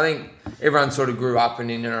Muppets. I think everyone sort of grew up in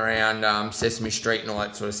and around Sesame Street and all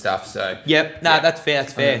that sort of stuff. So yep. No, that's fair.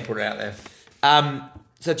 That's fair. I'm gonna put it out there.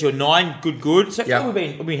 So that's your 9. Good. So far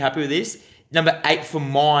we've been happy with this. Number 8 for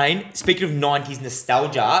mine. Speaking of 90s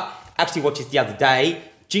nostalgia, actually watched this the other day.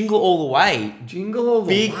 Jingle All the Way.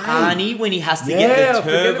 Big Arnie when he has to get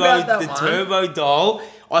the turbo doll.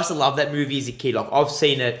 I used to love that movie as a kid. Like I've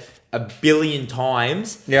seen it a billion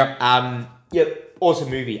times. Yeah. Awesome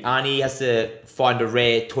movie. Arnie has to find a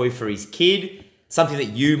rare toy for his kid. Something that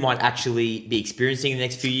you might actually be experiencing in the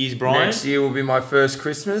next few years, Brian. Next year will be my first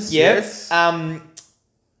Christmas. Yes.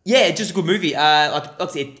 Yeah, just a good movie. Like I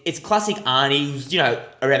said, it's classic Arnie. He was,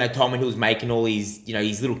 around that time when he was making all his,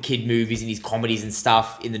 his little kid movies and his comedies and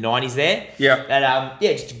stuff in the 90s there. Yeah. And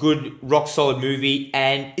just a good, rock solid movie,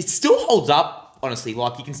 and it still holds up. Honestly,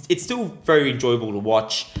 like it's still very enjoyable to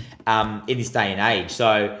watch in this day and age.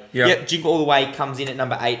 So Jingle All the Way comes in at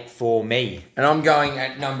number 8 for me. And I'm going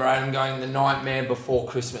at number 8. I'm going The Nightmare Before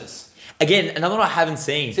Christmas. Again, another one I haven't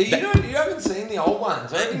seen. So you haven't seen the old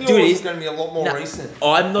ones. I think the old ones are going to be a lot more recent.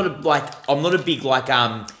 I'm not a big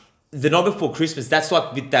The Night Before Christmas. That's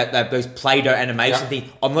like with those Play-Doh animation thing.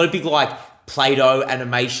 I'm not a big Play-Doh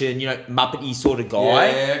animation, Muppety sort of guy.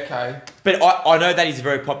 Yeah, okay. But I know that is a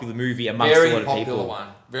very popular movie amongst a lot of people.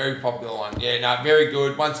 Very popular one. Yeah, no, very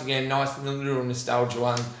good. Once again, nice little nostalgia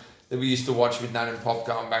one that we used to watch with Nan and Pop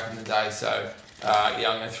going back in the day. So, I'm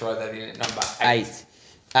going to throw that in at number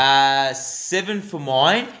 8. 7 for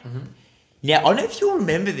mine. Mm-hmm. Now, I don't know if you'll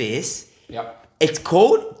remember this. Yep. It's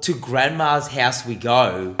called To Grandma's House We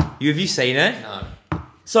Go. Have you seen it? No.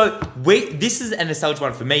 So, this is a nostalgia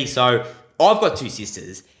one for me. So, I've got 2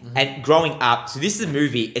 sisters, and growing up, so this is a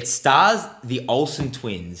movie, it stars the Olsen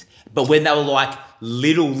twins, but when they were like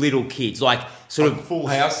little kids, like sort of Full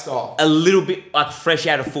House style. a little bit like fresh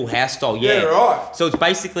out of Full House style, yeah. Yeah, right. So it's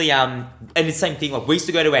basically, and it's the same thing, like we used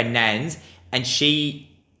to go to our nan's, and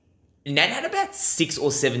Nan had about 6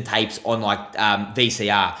 or 7 tapes on like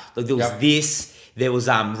VCR. Like there was this. There was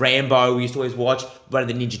Rambo, we used to always watch, one of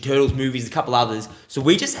the Ninja Turtles movies, a couple others. So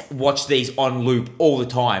we just watched these on loop all the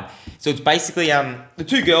time. So it's basically the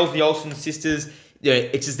 2 girls, the Olsen sisters,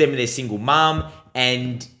 it's just them and their single mum,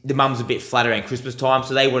 and the mum's a bit flat around Christmas time,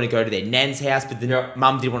 so they want to go to their nan's house, but the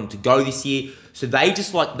mum didn't want them to go this year. So they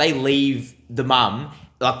just they leave the mum,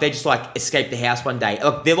 they just escape the house one day.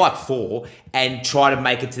 They're 4 and try to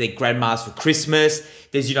make it to their grandma's for Christmas.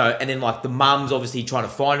 There's, and then the mum's obviously trying to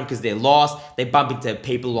find them because they're lost. They bump into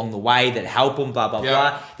people along the way that help them, blah, blah,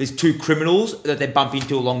 blah. There's 2 criminals that they bump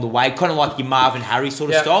into along the way, kind of like your Marv and Harry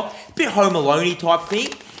sort of style. Bit Home Alone-y type thing.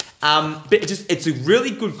 But it's a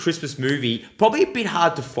really good Christmas movie. Probably a bit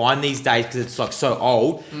hard to find these days because it's so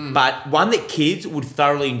old. But one that kids would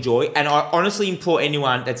thoroughly enjoy. And I honestly implore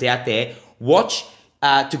anyone that's out there, watch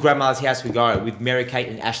To Grandma's House We Go with Mary-Kate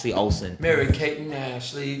and Ashley Olsen. Mary-Kate and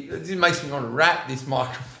Ashley. It makes me want to rap this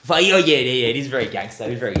microphone. But, yeah, it is very gangster.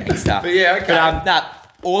 It is very gangster. But yeah, okay.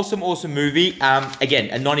 But awesome movie. Again,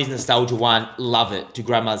 a 90s nostalgia one. Love it. To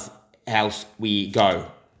Grandma's House We Go.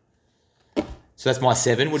 So that's my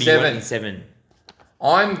 7. What do you want in 7?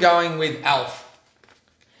 I'm going with Alf.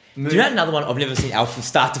 Do you know another one? I've never seen Alf from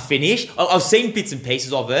start to finish. I've seen bits and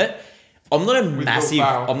pieces of it. I'm not a massive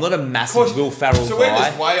Will Ferrell guy. So we're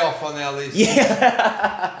just way off on our list.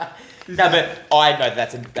 Yeah. No, but I know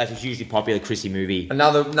that's a hugely popular Chrissy movie.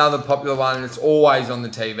 Another popular one. It's always on the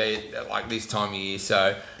TV at this time of year.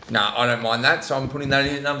 So I don't mind that. So I'm putting that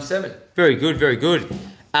in at number 7. Very good, very good.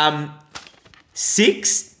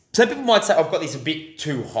 6. Some people might say I've got this a bit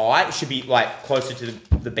too high. It should be closer to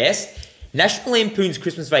the best. National Lampoon's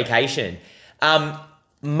Christmas Vacation.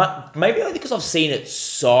 Maybe only because I've seen it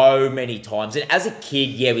so many times. And as a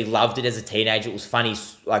kid, we loved it. As a teenager, it was funny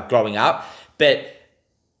growing up. But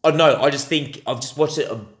I don't know, I just think I've just watched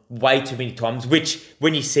it way too many times, which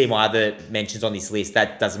when you see my other mentions on this list,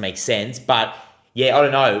 that doesn't make sense. But yeah, I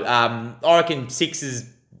don't know. I reckon 6 is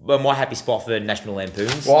my happy spot for National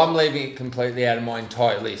Lampoons. Well, I'm leaving it completely out of my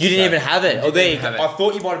entire list. You didn't even have it. There you go. I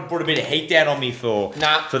thought you might have brought a bit of heat down on me for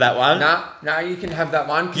that one. Nah, you can have that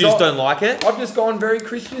one. You just don't like it? I've just gone very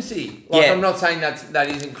Christmassy. I'm not saying that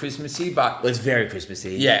isn't Christmassy, but... Well, it's very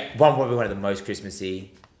Christmassy. Yeah. Probably one of the most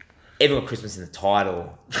Christmassy. Even got Christmas in the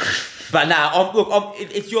title. But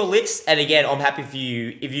it's your list, and again, I'm happy for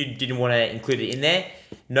you. If you didn't want to include it in there,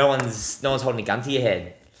 no one's holding a gun to your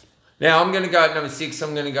head. Now, I'm going to go at number 6.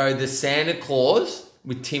 I'm going to go The Santa Claus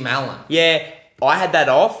with Tim Allen. Yeah, I had that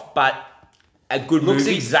off, but a good movie. Looks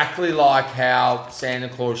exactly like how Santa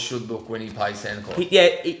Claus should look when he plays Santa Claus.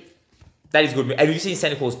 That is good. Have you seen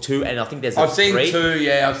Santa Claus 2? And I think there's I've 3. seen 2,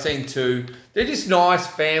 yeah. I've seen 2. They're just nice,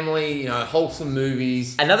 family, wholesome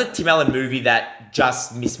movies. Another Tim Allen movie that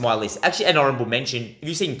just missed my list. Actually, an honourable mention. Have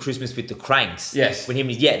you seen Christmas with the Cranks? Yes.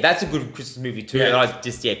 That's a good Christmas movie too. Yeah. And I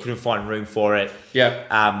just couldn't find room for it.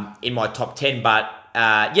 Yeah. In my top 10, but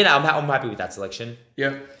I'm happy with that selection.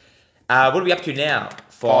 Yeah. What are we up to now?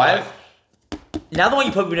 5. Another one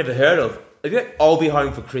you probably never heard of. Have you heard I'll Be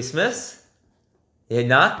Home for Christmas? Yeah,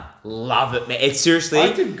 nah. Love it, man. It's seriously... I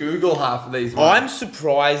had to Google half of these ones. I'm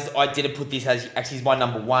surprised I didn't put this as actually my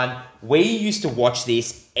number 1. We used to watch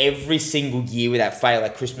this every single year without fail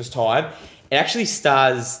at Christmas time. It actually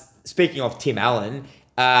stars, speaking of Tim Allen,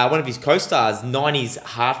 one of his co-stars, 90s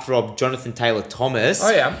heartthrob Jonathan Taylor Thomas.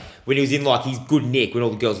 Oh, yeah. When he was in his Good Nick, when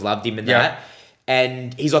all the girls loved him and that.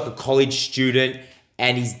 And he's a college student,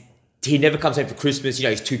 and he never comes home for Christmas.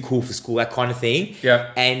 He's too cool for school, that kind of thing.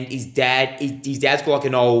 Yeah. And his dad's got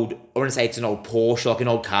an old, I want to say it's an old Porsche, an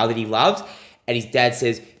old car that he loves. And his dad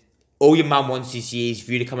says, all your mum wants this year is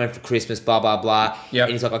for you to come home for Christmas, blah, blah, blah. Yep.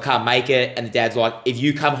 And he's like, I can't make it. And the dad's like, if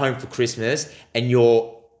you come home for Christmas and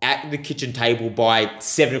you're at the kitchen table by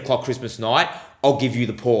 7 o'clock Christmas night, I'll give you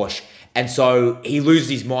the Porsche. And so he loses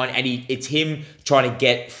his mind, and it's him trying to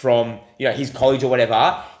get from, his college or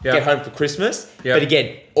whatever, get home for Christmas. Yep. But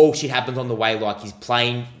again, all shit happens on the way. Like his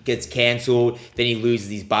plane gets cancelled, then he loses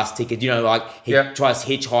his bus ticket. He tries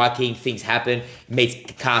hitchhiking, things happen, meets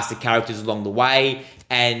a cast of characters along the way.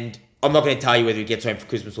 And I'm not going to tell you whether he gets home for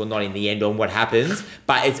Christmas or not in the end on what happens.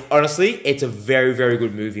 But it's a very, very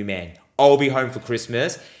good movie, man. I'll Be Home for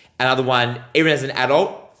Christmas. Another one, even as an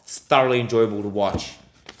adult, it's thoroughly enjoyable to watch.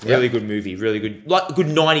 Really good movie, really good. Like a good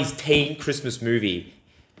 90s teen Christmas movie.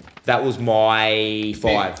 That was my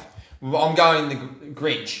 5. Well, I'm going the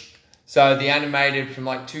Grinch. So the animated from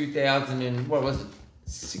like 2000 and, what was it,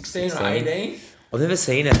 16 or 18? I've never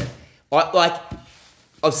seen it.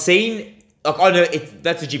 I've seen... I know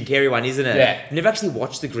that's a Jim Carrey one, isn't it? Yeah. I've never actually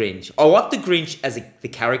watched The Grinch. I like The Grinch as the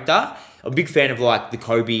character. I'm a big fan of the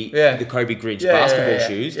Kobe Grinch basketball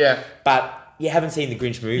shoes. Yeah. But you haven't seen The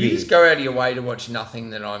Grinch movie. You just go out of your way to watch nothing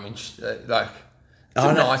that I'm interested. Like, it's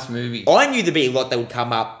a nice movie. I knew there'd be a lot that would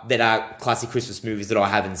come up that are classic Christmas movies that I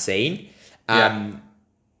haven't seen. But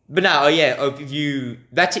no,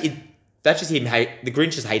 that's just him. The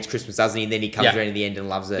Grinch just hates Christmas, doesn't he? And then he comes around in the end and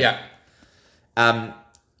loves it. Yeah.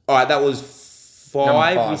 All right, that was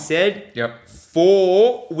 5. We said. Yep.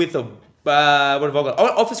 4 with a. What have I got?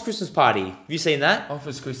 Oh, Office Christmas Party. Have you seen that?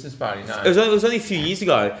 Office Christmas Party, no. It was only a few years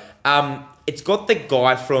ago. It's got the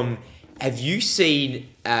guy from. Have you seen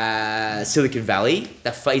Silicon Valley?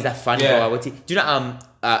 He's that funny guy. What's he? Do you know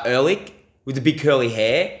Ehrlich with the big curly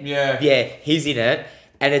hair? Yeah. Yeah, he's in it,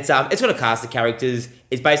 and it's got a cast of characters.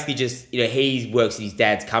 It's basically just he works in his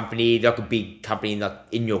dad's company. They're like a big company in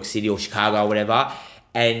New York City or Chicago or whatever.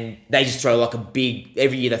 And they just throw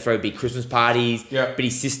every year they throw big Christmas parties. Yeah. But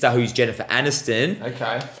his sister, who's Jennifer Aniston,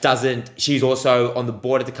 she's also on the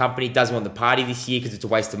board of the company, doesn't want the party this year because it's a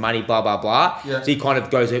waste of money, blah, blah, blah. Yeah. So he kind of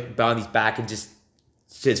goes behind his back and just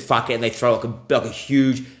says, fuck it. And they throw a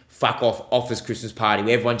huge fuck off office Christmas party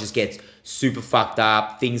where everyone just gets super fucked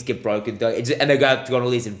up. Things get broken. And they go on all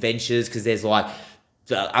these adventures because there's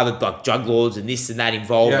other drug lords and this and that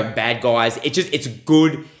involved and bad guys. It just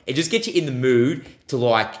gets you in the mood to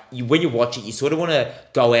when you watch it, you sort of want to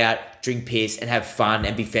go out, drink piss and have fun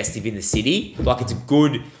and be festive in the city. It's a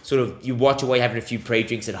good sort of, you watch it while you're having a few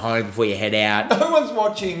pre-drinks at home before you head out. No one's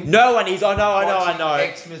watching. No one is. I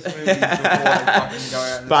know. Xmas movies before they fucking go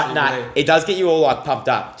out. But no, it does get you all pumped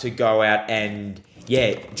up to go out and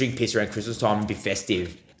drink piss around Christmas time and be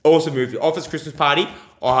festive. Awesome movie. Office Christmas Party.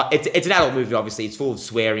 It's an adult movie, obviously. It's full of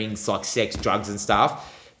swearing, sex, drugs and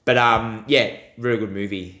stuff. But very good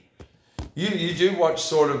movie. You do watch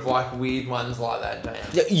sort of weird ones like that,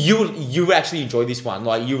 don't you? You would actually enjoy this one.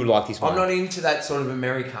 You would like this one. I'm not into that sort of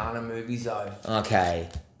Americana movies though. Okay.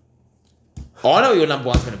 I know what your number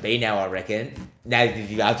one's going to be now, I reckon. Now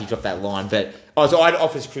that after you drop that line. But so I had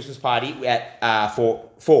Office Christmas Party at 4.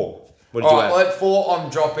 What did you have? At 4, I'm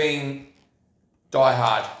dropping Die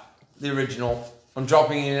Hard, the original. I'm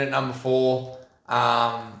dropping it at number 4.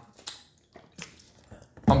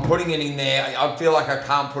 I'm putting it in there. I feel like I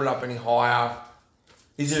can't put it up any higher.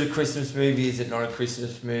 Is it a Christmas movie? Is it not a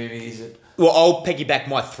Christmas movie? Is it? Well, I'll piggyback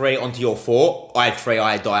my 3 onto your 4. I had 3.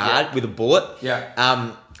 I had Die Hard with a bullet. Yeah.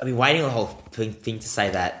 I've been waiting on the whole thing to say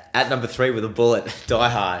that. At number 3 with a bullet, Die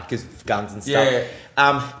Hard, because guns and stuff.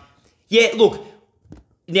 Yeah. Look.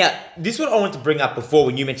 Now, this is what I wanted to bring up before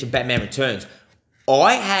when you mentioned Batman Returns.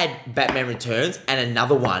 I had Batman Returns and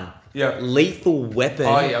another one. Yeah. Lethal Weapon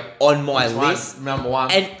on my list. Number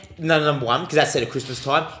 1. And number 1, because that's set at Christmas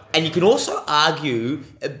time. And you can also argue,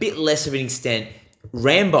 a bit less of an extent,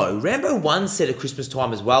 Rambo. Rambo 1 set at Christmas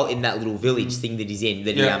time as well in that little village thing that he's in,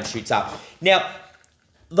 that he shoots up. Now,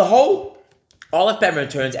 I left Batman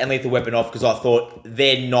Returns and Lethal Weapon off because I thought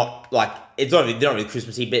they're not they're not really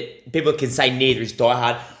Christmassy, but people can say neither is Die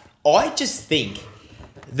Hard. I just think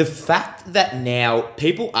the fact that now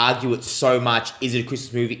people argue it so much, is it a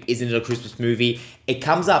Christmas movie, isn't it a Christmas movie? It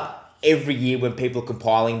comes up every year when people are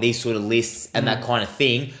compiling these sort of lists and that kind of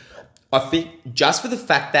thing. I think just for the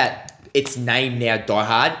fact that its name now, Die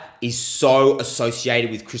Hard, is so associated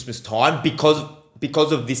with Christmas time because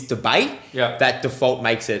of this debate, that default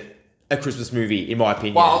makes it a Christmas movie, in my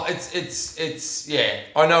opinion. Well, it's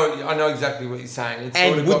I know exactly what you're saying. It's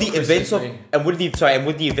and sort of with got the events of theme. and with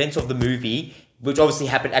the events of the movie, which obviously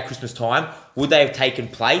happened at Christmas time, would they have taken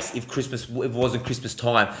place if it wasn't Christmas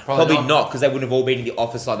time? Probably not, because they wouldn't have all been in the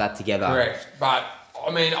office like that together. Correct, but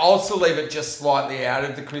I mean, I'll still leave it just slightly out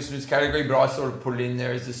of the Christmas category, but I sort of put it in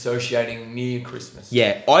there as associating near Christmas.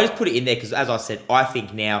 Yeah, I just put it in there because, as I said, I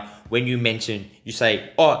think now when you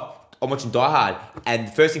say, I'm watching Die Hard, and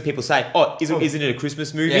the first thing people say, oh, isn't it a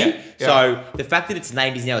Christmas movie? Yeah, yeah. So the fact that its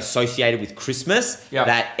name is now associated with Christmas, Yeah.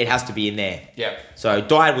 that it has to be in there. Yeah. So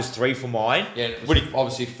Die Hard was 3 for mine. Yeah, it was What do you-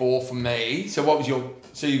 obviously 4 for me. So what was your?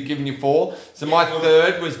 So you've given your 4. So my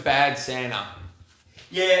third was Bad Santa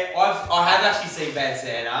Yeah, I have actually seen Bad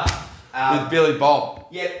Santa. with Billy Bob.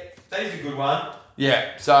 Yeah, that is a good one.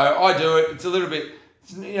 Yeah, so I do it. It's a little bit,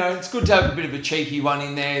 it's good to have a bit of a cheeky one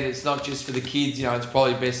in there that's not just for the kids. It's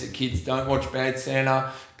probably best that kids don't watch Bad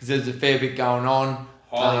Santa because there's a fair bit going on.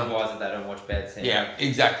 Highly advised that they don't watch Bad Santa. Yeah,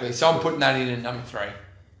 exactly. So I'm putting that in at number 3.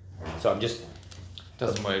 So I'm just...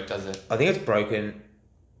 Doesn't work, does it? I think it's broken,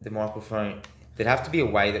 the microphone. There'd have to be a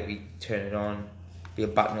way that we turn it on. Be a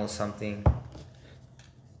button or something.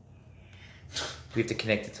 We have to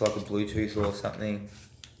connect it to like a Bluetooth or something.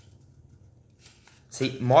 See,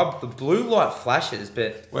 the blue light flashes,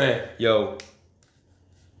 but... Where? Yo.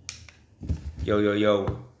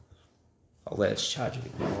 I'll let it charge a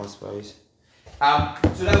bit more, I suppose.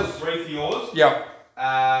 So that was 3 for yours. Yep.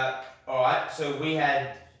 Alright, so we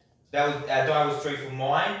had... That was Die was 3 for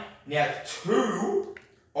mine. Now 2,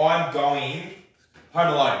 I'm going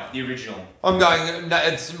Home Alone, the original. I'm going,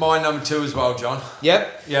 it's my number 2 as well, John.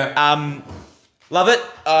 Yep. Yeah. Love it.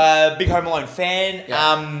 Big Home Alone fan.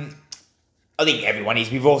 Yeah. I think everyone is.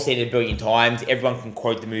 We've all seen it a billion times. Everyone can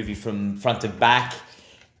quote the movie from front to back.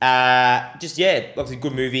 Looks like a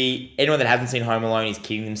good movie. Anyone that hasn't seen Home Alone is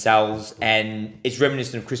kidding themselves, and it's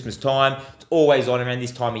reminiscent of Christmas time. It's always on around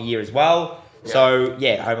this time of year as well. Yeah. So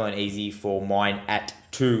Home Alone easy for mine at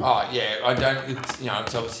 2. Oh, yeah, I don't, it's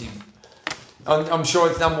obviously, I'm sure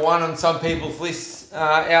it's number 1 on some people's lists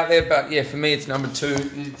out there, but yeah, for me it's number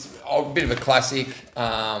 2. It's a bit of a classic.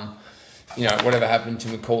 Whatever happened to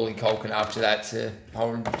Macaulay Culkin after that's a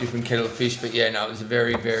whole different kettle of fish, but it was a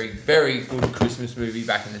very, very, very good Christmas movie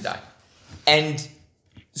back in the day. And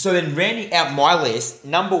so then rounding out my list,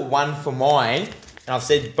 number 1 for mine, and I've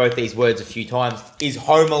said both these words a few times, is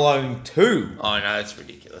Home Alone 2. Oh no, that's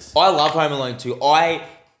ridiculous. I love Home Alone 2.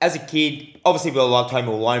 As a kid, obviously we all loved Home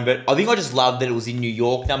Alone, but I think I just loved that it was in New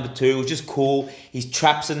York, number 2. It was just cool. His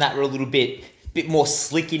traps and that were a little bit more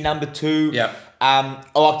slick in number 2. Yeah. I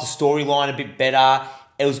liked the storyline a bit better.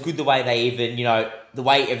 It was good the way they even, the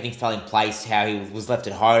way everything fell in place, how he was left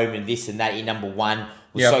at home and this and that in number 1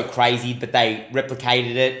 was so crazy, but they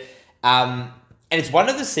replicated it. And it's one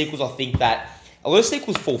of the sequels I think that a lot of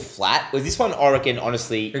sequels fall flat. Whereas this one, I reckon,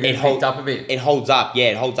 honestly, it holds up a bit. It holds up,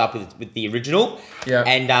 it holds up with the original. Yeah.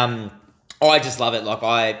 And I just love it. Like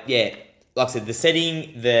I said, the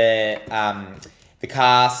setting, the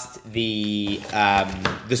cast, the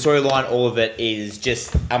storyline, all of it is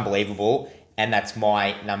just unbelievable. And that's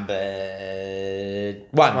my number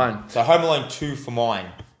 1. So Home Alone 2 for mine.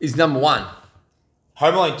 Is number 1.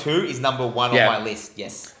 Home Alone 2 is number 1 on my list,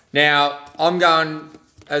 yes. Now, I'm going,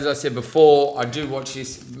 as I said before, I do watch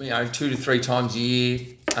this, 2 to 3 times a year,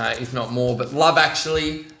 if not more. But Love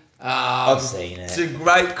Actually, I've seen it. It's a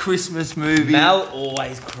great Christmas movie. Mel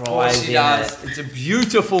always cries in it. It's a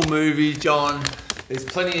beautiful movie, John. There's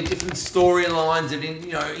plenty of different storylines that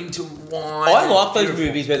intertwine. I like those Beautiful.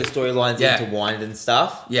 movies where the storylines intertwined and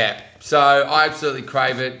stuff. Yeah, so I absolutely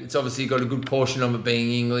crave it. It's obviously got a good portion of it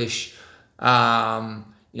being English. Shot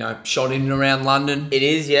in and around London. It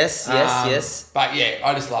is, yes. But yeah,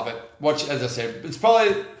 I just love it. Watch, as I said, it's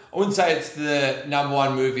probably, I wouldn't say it's the number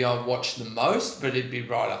 1 movie I've watched the most, but it'd be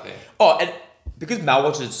right up there. Oh, and because Mel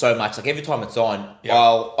watches it so much, like every time it's on,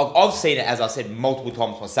 I've seen it, as I said, multiple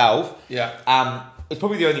times myself. Yeah. It's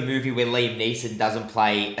probably the only movie where Liam Neeson doesn't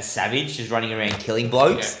play a savage, just running around killing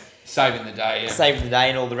blokes. Yeah. Saving the day, yeah. Saving the day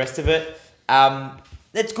and all the rest of it.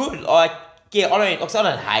 That's good. I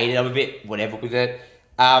don't hate it. I'm a bit whatever with it.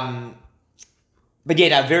 But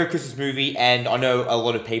very Christmas movie, and I know a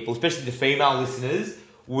lot of people, especially the female listeners,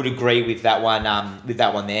 would agree with that one.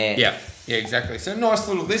 There. Yeah, exactly. So nice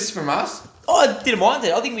little list from us. I didn't mind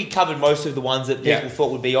it. I think we covered most of the ones that people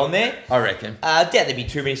thought would be on there. I reckon. Doubt there'd be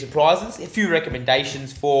too many surprises. A few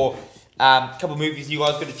recommendations for a couple of movies you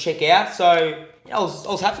guys got to check out. So I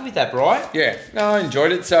was happy with that, Bri. Yeah, no, I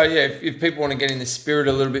enjoyed it. So yeah, if people want to get in the spirit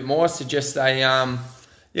a little bit more, I suggest they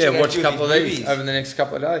watch a couple of these over the next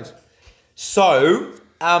couple of days. So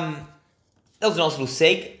that was a nice little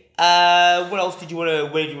seg. What else did you want to?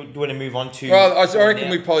 Where do you want to move on to? Well, I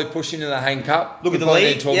reckon we probably push into the Hayne Cup. Look at the probably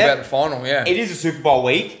league. Need to talk about the final. Yeah, it is a Super Bowl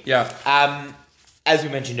week. Yeah. As we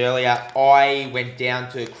mentioned earlier, I went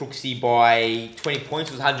down to Crooksy by 20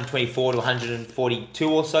 points. It was 124 to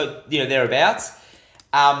 142 or so. Thereabouts.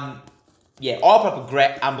 I put up a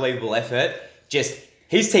great, unbelievable effort. Just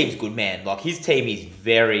his team's good, man. Like his team is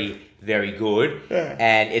very, very good,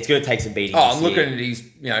 and it's going to take some beating. Oh, I'm looking at his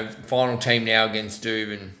final team now against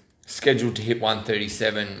Doob and scheduled to hit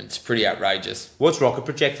 137. It's pretty outrageous. What's Rocket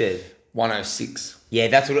projected? 106. Yeah,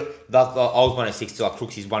 that's what I was 106 to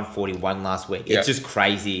Crooksy's 141 last week. It's just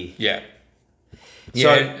crazy. Yeah. So,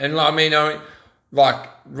 and I mean, like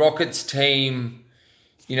Rocket's team,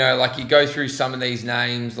 you go through some of these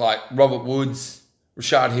names like Robert Woods,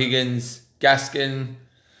 Rashard Higgins, Gaskin,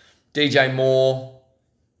 DJ Moore.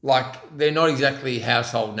 Like, they're not exactly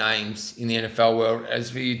household names in the NFL world.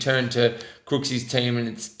 As you turn to Crooksy's team and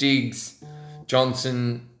it's Diggs,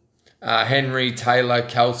 Johnson, Henry, Taylor,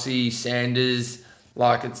 Kelsey, Sanders,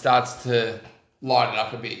 like it starts to light it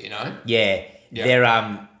up a bit, Yeah.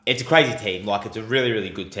 They're it's a crazy team. Like, it's a really, really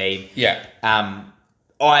good team. Yeah.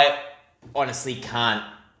 I honestly can't.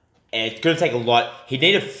 It's going to take a lot. He'd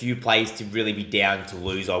need a few plays to really be down to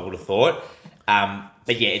lose, I would have thought.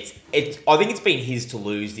 But yeah, it's. I think it's been his to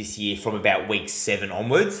lose this year from about week 7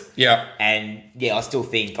 onwards. Yeah. And yeah, I still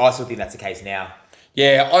think that's the case now.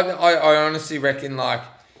 Yeah, I honestly reckon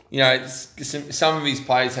some of his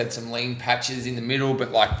players had some lean patches in the middle,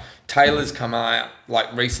 but like Taylor's come out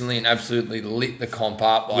like recently and absolutely lit the comp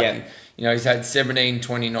up. Like, he's had 17,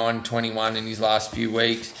 29, 21 in his last few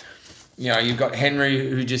weeks. You've got Henry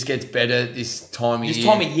who just gets better this time of year. This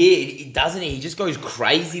time of year, doesn't he? He just goes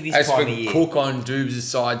crazy this time of year. As for Cook on Doobs'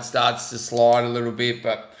 side, starts to slide a little bit,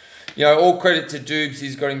 but all credit to Doobs.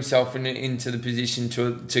 He's got himself into the position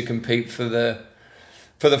to compete for the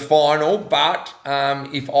final. But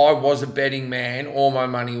if I was a betting man, all my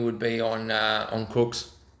money would be on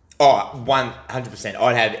Crooks. Oh, 100%.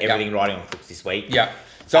 I'd have everything riding on Crooks this week. Yeah.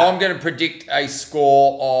 So I'm going to predict a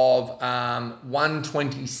score of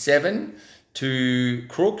 127 to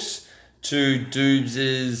Crooks to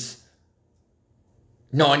Doobs'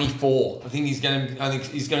 94. I think he's going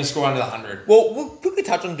to score under the 100. Well, we'll quickly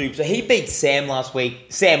touch on Doobs. So he beat Sam last week.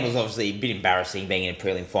 Sam was obviously a bit embarrassing being in a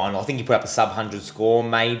prelim final. I think he put up a sub-100 score,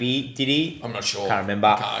 maybe. Did he? I'm not sure. Can't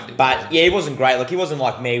remember. But yeah, he wasn't great. Like, he wasn't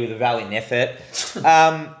like me with a valiant effort.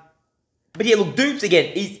 But yeah, look, Doobs,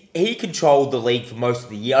 again, he controlled the league for most of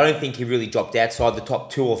the year. I don't think he really dropped outside the top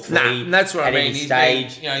 2 or 3. Nah, that's what I mean. He's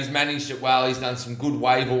managed it well. He's done some good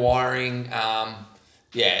waiver wiring. So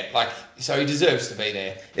he deserves to be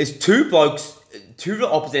there. There's two blokes, two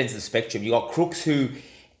opposite ends of the spectrum. You got Crooks, who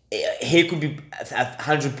he could be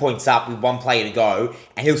 100 points up with one player to go,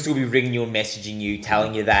 and he'll still be ringing you and messaging you,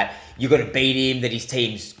 telling you that you've got to beat him, that his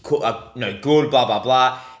team's good, blah, blah,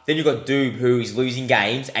 blah. Then you've got Doob, who is losing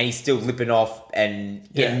games, and he's still lipping off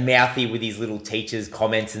and getting mouthy with his little teachers'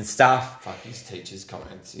 comments and stuff. Fuck his teachers'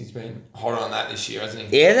 comments. He's been hot on that this year, hasn't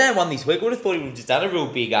he? Yeah, they won this week. I would have thought he would have just done a real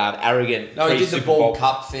big, arrogant... No, he did the Ball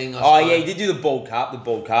Cup thing. He did do the Ball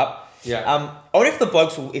Cup. Yeah. I wonder if the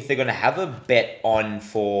blokes if they're going to have a bet on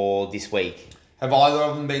for this week. Have either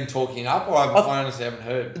of them been talking up, or I honestly haven't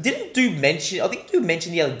heard? I think Doob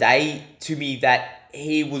mentioned the other day to me that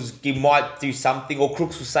he might do something, or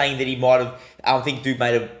Crooks was saying that he might have. I don't think Doob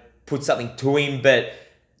might have put something to him, but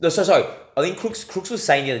no. Sorry. I think Crooks was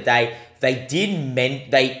saying the other day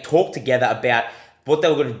they talked together about what they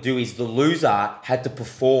were going to do is the loser had to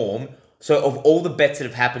perform. So of all the bets that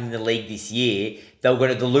have happened in the league this year, the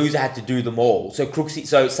loser had to do them all. So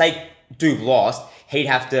say Doob lost, he'd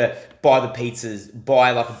have to buy the pizzas,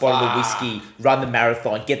 buy like a bottle of whiskey, run the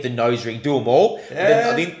marathon, get the nose ring, do them all. Yeah. But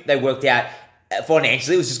then I think they worked out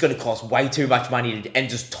financially it was just going to cost way too much money and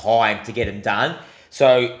just time to get them done.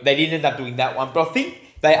 So they didn't end up doing that one. But I think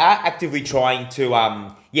they are actively trying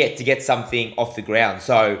to get something off the ground.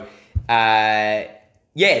 So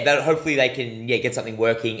hopefully they can get something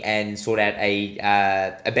working and sort out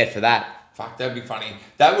a bet for that. Fuck, that'd be funny.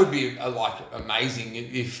 That would be amazing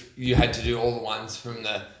if you had to do all the ones from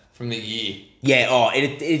the year. Yeah.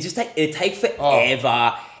 It'd take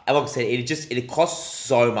forever. And like I said, it costs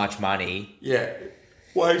so much money. Yeah,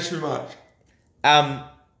 way too much.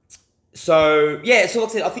 So like I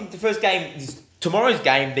said, I think the first game tomorrow's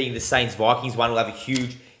game being the Saints-Vikings one will have a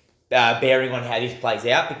huge bearing on how this plays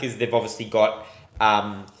out because they've obviously got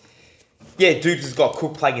Doops has got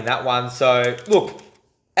Cook playing in that one. So look,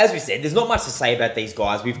 as we said, there's not much to say about these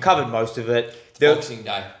guys. We've covered most of it. Boxing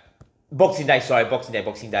Day.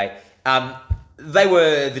 They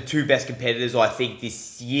were the 2 best competitors, I think,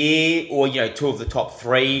 this year, or 2 of the top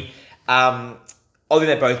 3. I think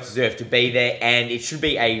they both deserve to be there, and it should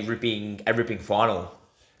be a ripping final.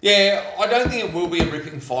 Yeah, I don't think it will be a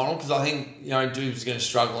ripping final because I think Doob's is going to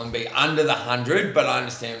struggle and be under the 100. But I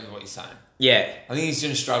understand what you're saying. Yeah, I think he's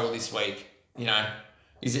going to struggle this week.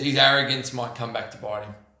 His arrogance might come back to bite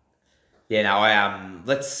him. Yeah, no,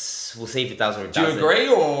 we'll see if it does or it Do you doesn't. agree,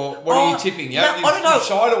 or what are you tipping? No, I don't know. You've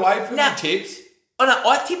shied away from No. your tips. Oh no,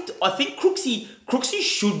 I think Crooksy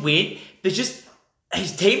should win. There's just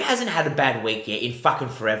his team hasn't had a bad week yet in fucking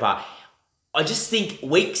forever. I just think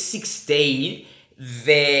week 16,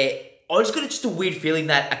 I just got just a weird feeling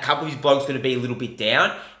that a couple of his blokes going to be a little bit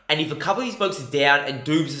down. And if a couple of these blokes are down and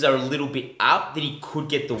Doobs are a little bit up, then he could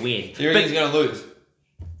get the win. Do you reckon he's going to lose?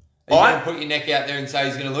 Are you going to put your neck out there and say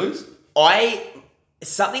he's going to lose?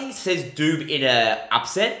 Something says Doob in a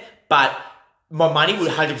upset, but my money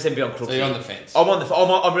would 100% be on Crooksy. So you're on the fence.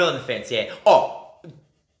 I'm really on the fence, yeah. Oh,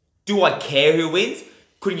 do I care who wins?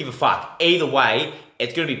 Couldn't give a fuck. Either way,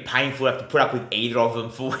 it's going to be painful to have to put up with either of them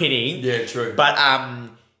for winning. Yeah, true. But, I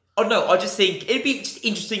don't know. I just think it'd be just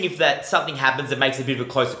interesting if that something happens that makes it a bit of a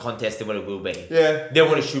closer contest than what it will be. Yeah. Than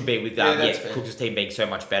what it should be with fair. Crooks' team being so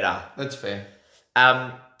much better. That's fair.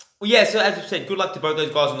 Well, yeah, so as I said, good luck to both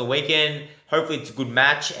those guys on the weekend. Hopefully it's a good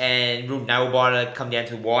match and real nail-biter come down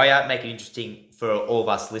to the wire. Make it interesting for all of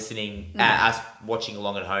us listening, us watching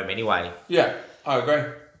along at home anyway. Yeah, I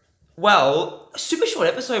agree. Well, a super short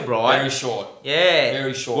episode, Bri. Very short. Yeah.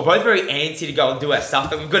 Very short. We're both very antsy to go and do our stuff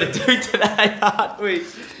that we've got to do today, aren't we?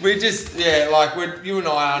 We're just, you and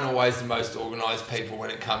I aren't always the most organised people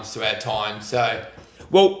when it comes to our time, so.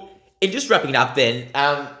 Well, in just wrapping it up then,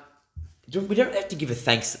 we don't have to give a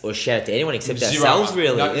thanks or shout out to anyone except ourselves,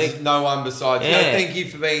 really. No one besides. Yeah. Thank you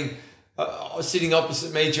for being sitting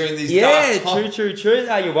opposite me during these dark times. True.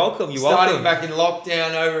 No, you're welcome. Starting back in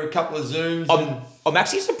lockdown over a couple of Zooms. I'm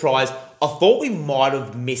actually surprised. I thought we might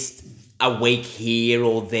have missed a week here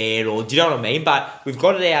or there, or do you know what I mean? But we've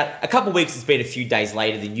got it out. A couple of weeks, it's been a few days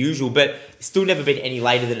later than usual, but it's still never been any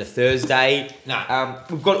later than a Thursday. No.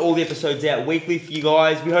 We've got all the episodes out weekly for you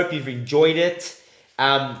guys. We hope you've enjoyed it.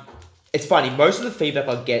 It's funny, most of the feedback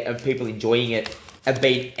I get of people enjoying it have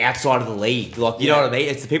been outside of the league. Like, you know what I mean?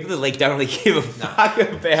 It's the people in the league don't really give a fuck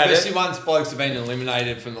about Especially it. once blokes have been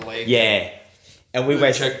eliminated from the league. Yeah. And we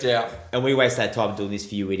waste checked out. And we waste our time doing this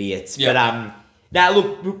for you idiots. Yeah. But now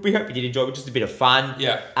look, we hope you did enjoy it. It was just a bit of fun.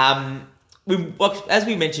 Yeah. As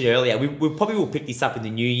we mentioned earlier, we probably will pick this up in the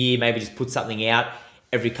new year, maybe just put something out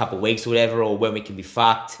every couple of weeks or whatever, or when we can be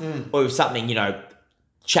fucked. Or if something,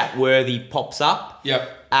 chat worthy pops up.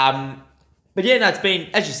 Yep. But yeah, no, it's been,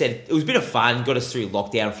 as you said, it was a bit of fun. Got us through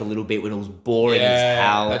lockdown for a little bit when it was boring as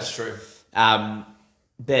hell. That's true.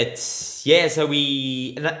 But yeah, so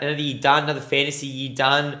another year done, another fantasy year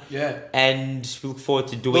done. Yeah. And we look forward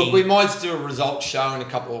to doing. Look, we might do a results show in a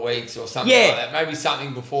couple of weeks or something like that. Maybe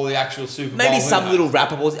something before the actual Super Bowl. Maybe some little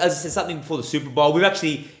wrap up. As I said, something before the Super Bowl. We've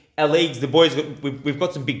actually, our leagues, the boys, we've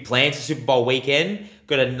got some big plans for Super Bowl weekend.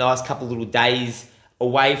 Got a nice couple of little days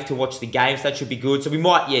away to watch the games. That should be good. So we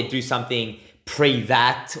might, do something pre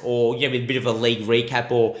that, or with a bit of a league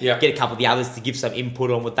recap, or get a couple of the others to give some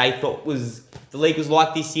input on what they thought the league was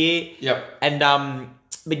like this year. Yep. And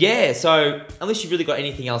but yeah, so unless you've really got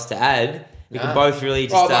anything else to add, we can both really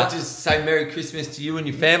just. Well, I'd like to say Merry Christmas to you and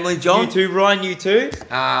your family, John. You too, Ryan. You too.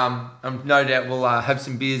 No doubt we'll have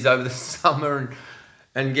some beers over the summer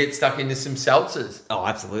and get stuck into some seltzers. Oh,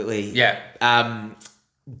 absolutely. Yeah.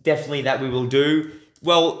 Definitely that we will do.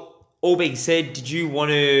 Well, all being said, did you want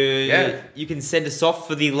to? Yeah. You can send us off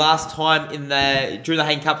for the last time during the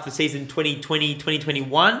Hayne Cup for season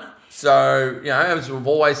 2020-2021. So, as we've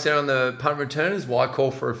always said on the punt returners, why call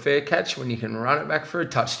for a fair catch when you can run it back for a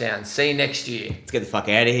touchdown? See you next year. Let's get the fuck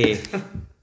out of here.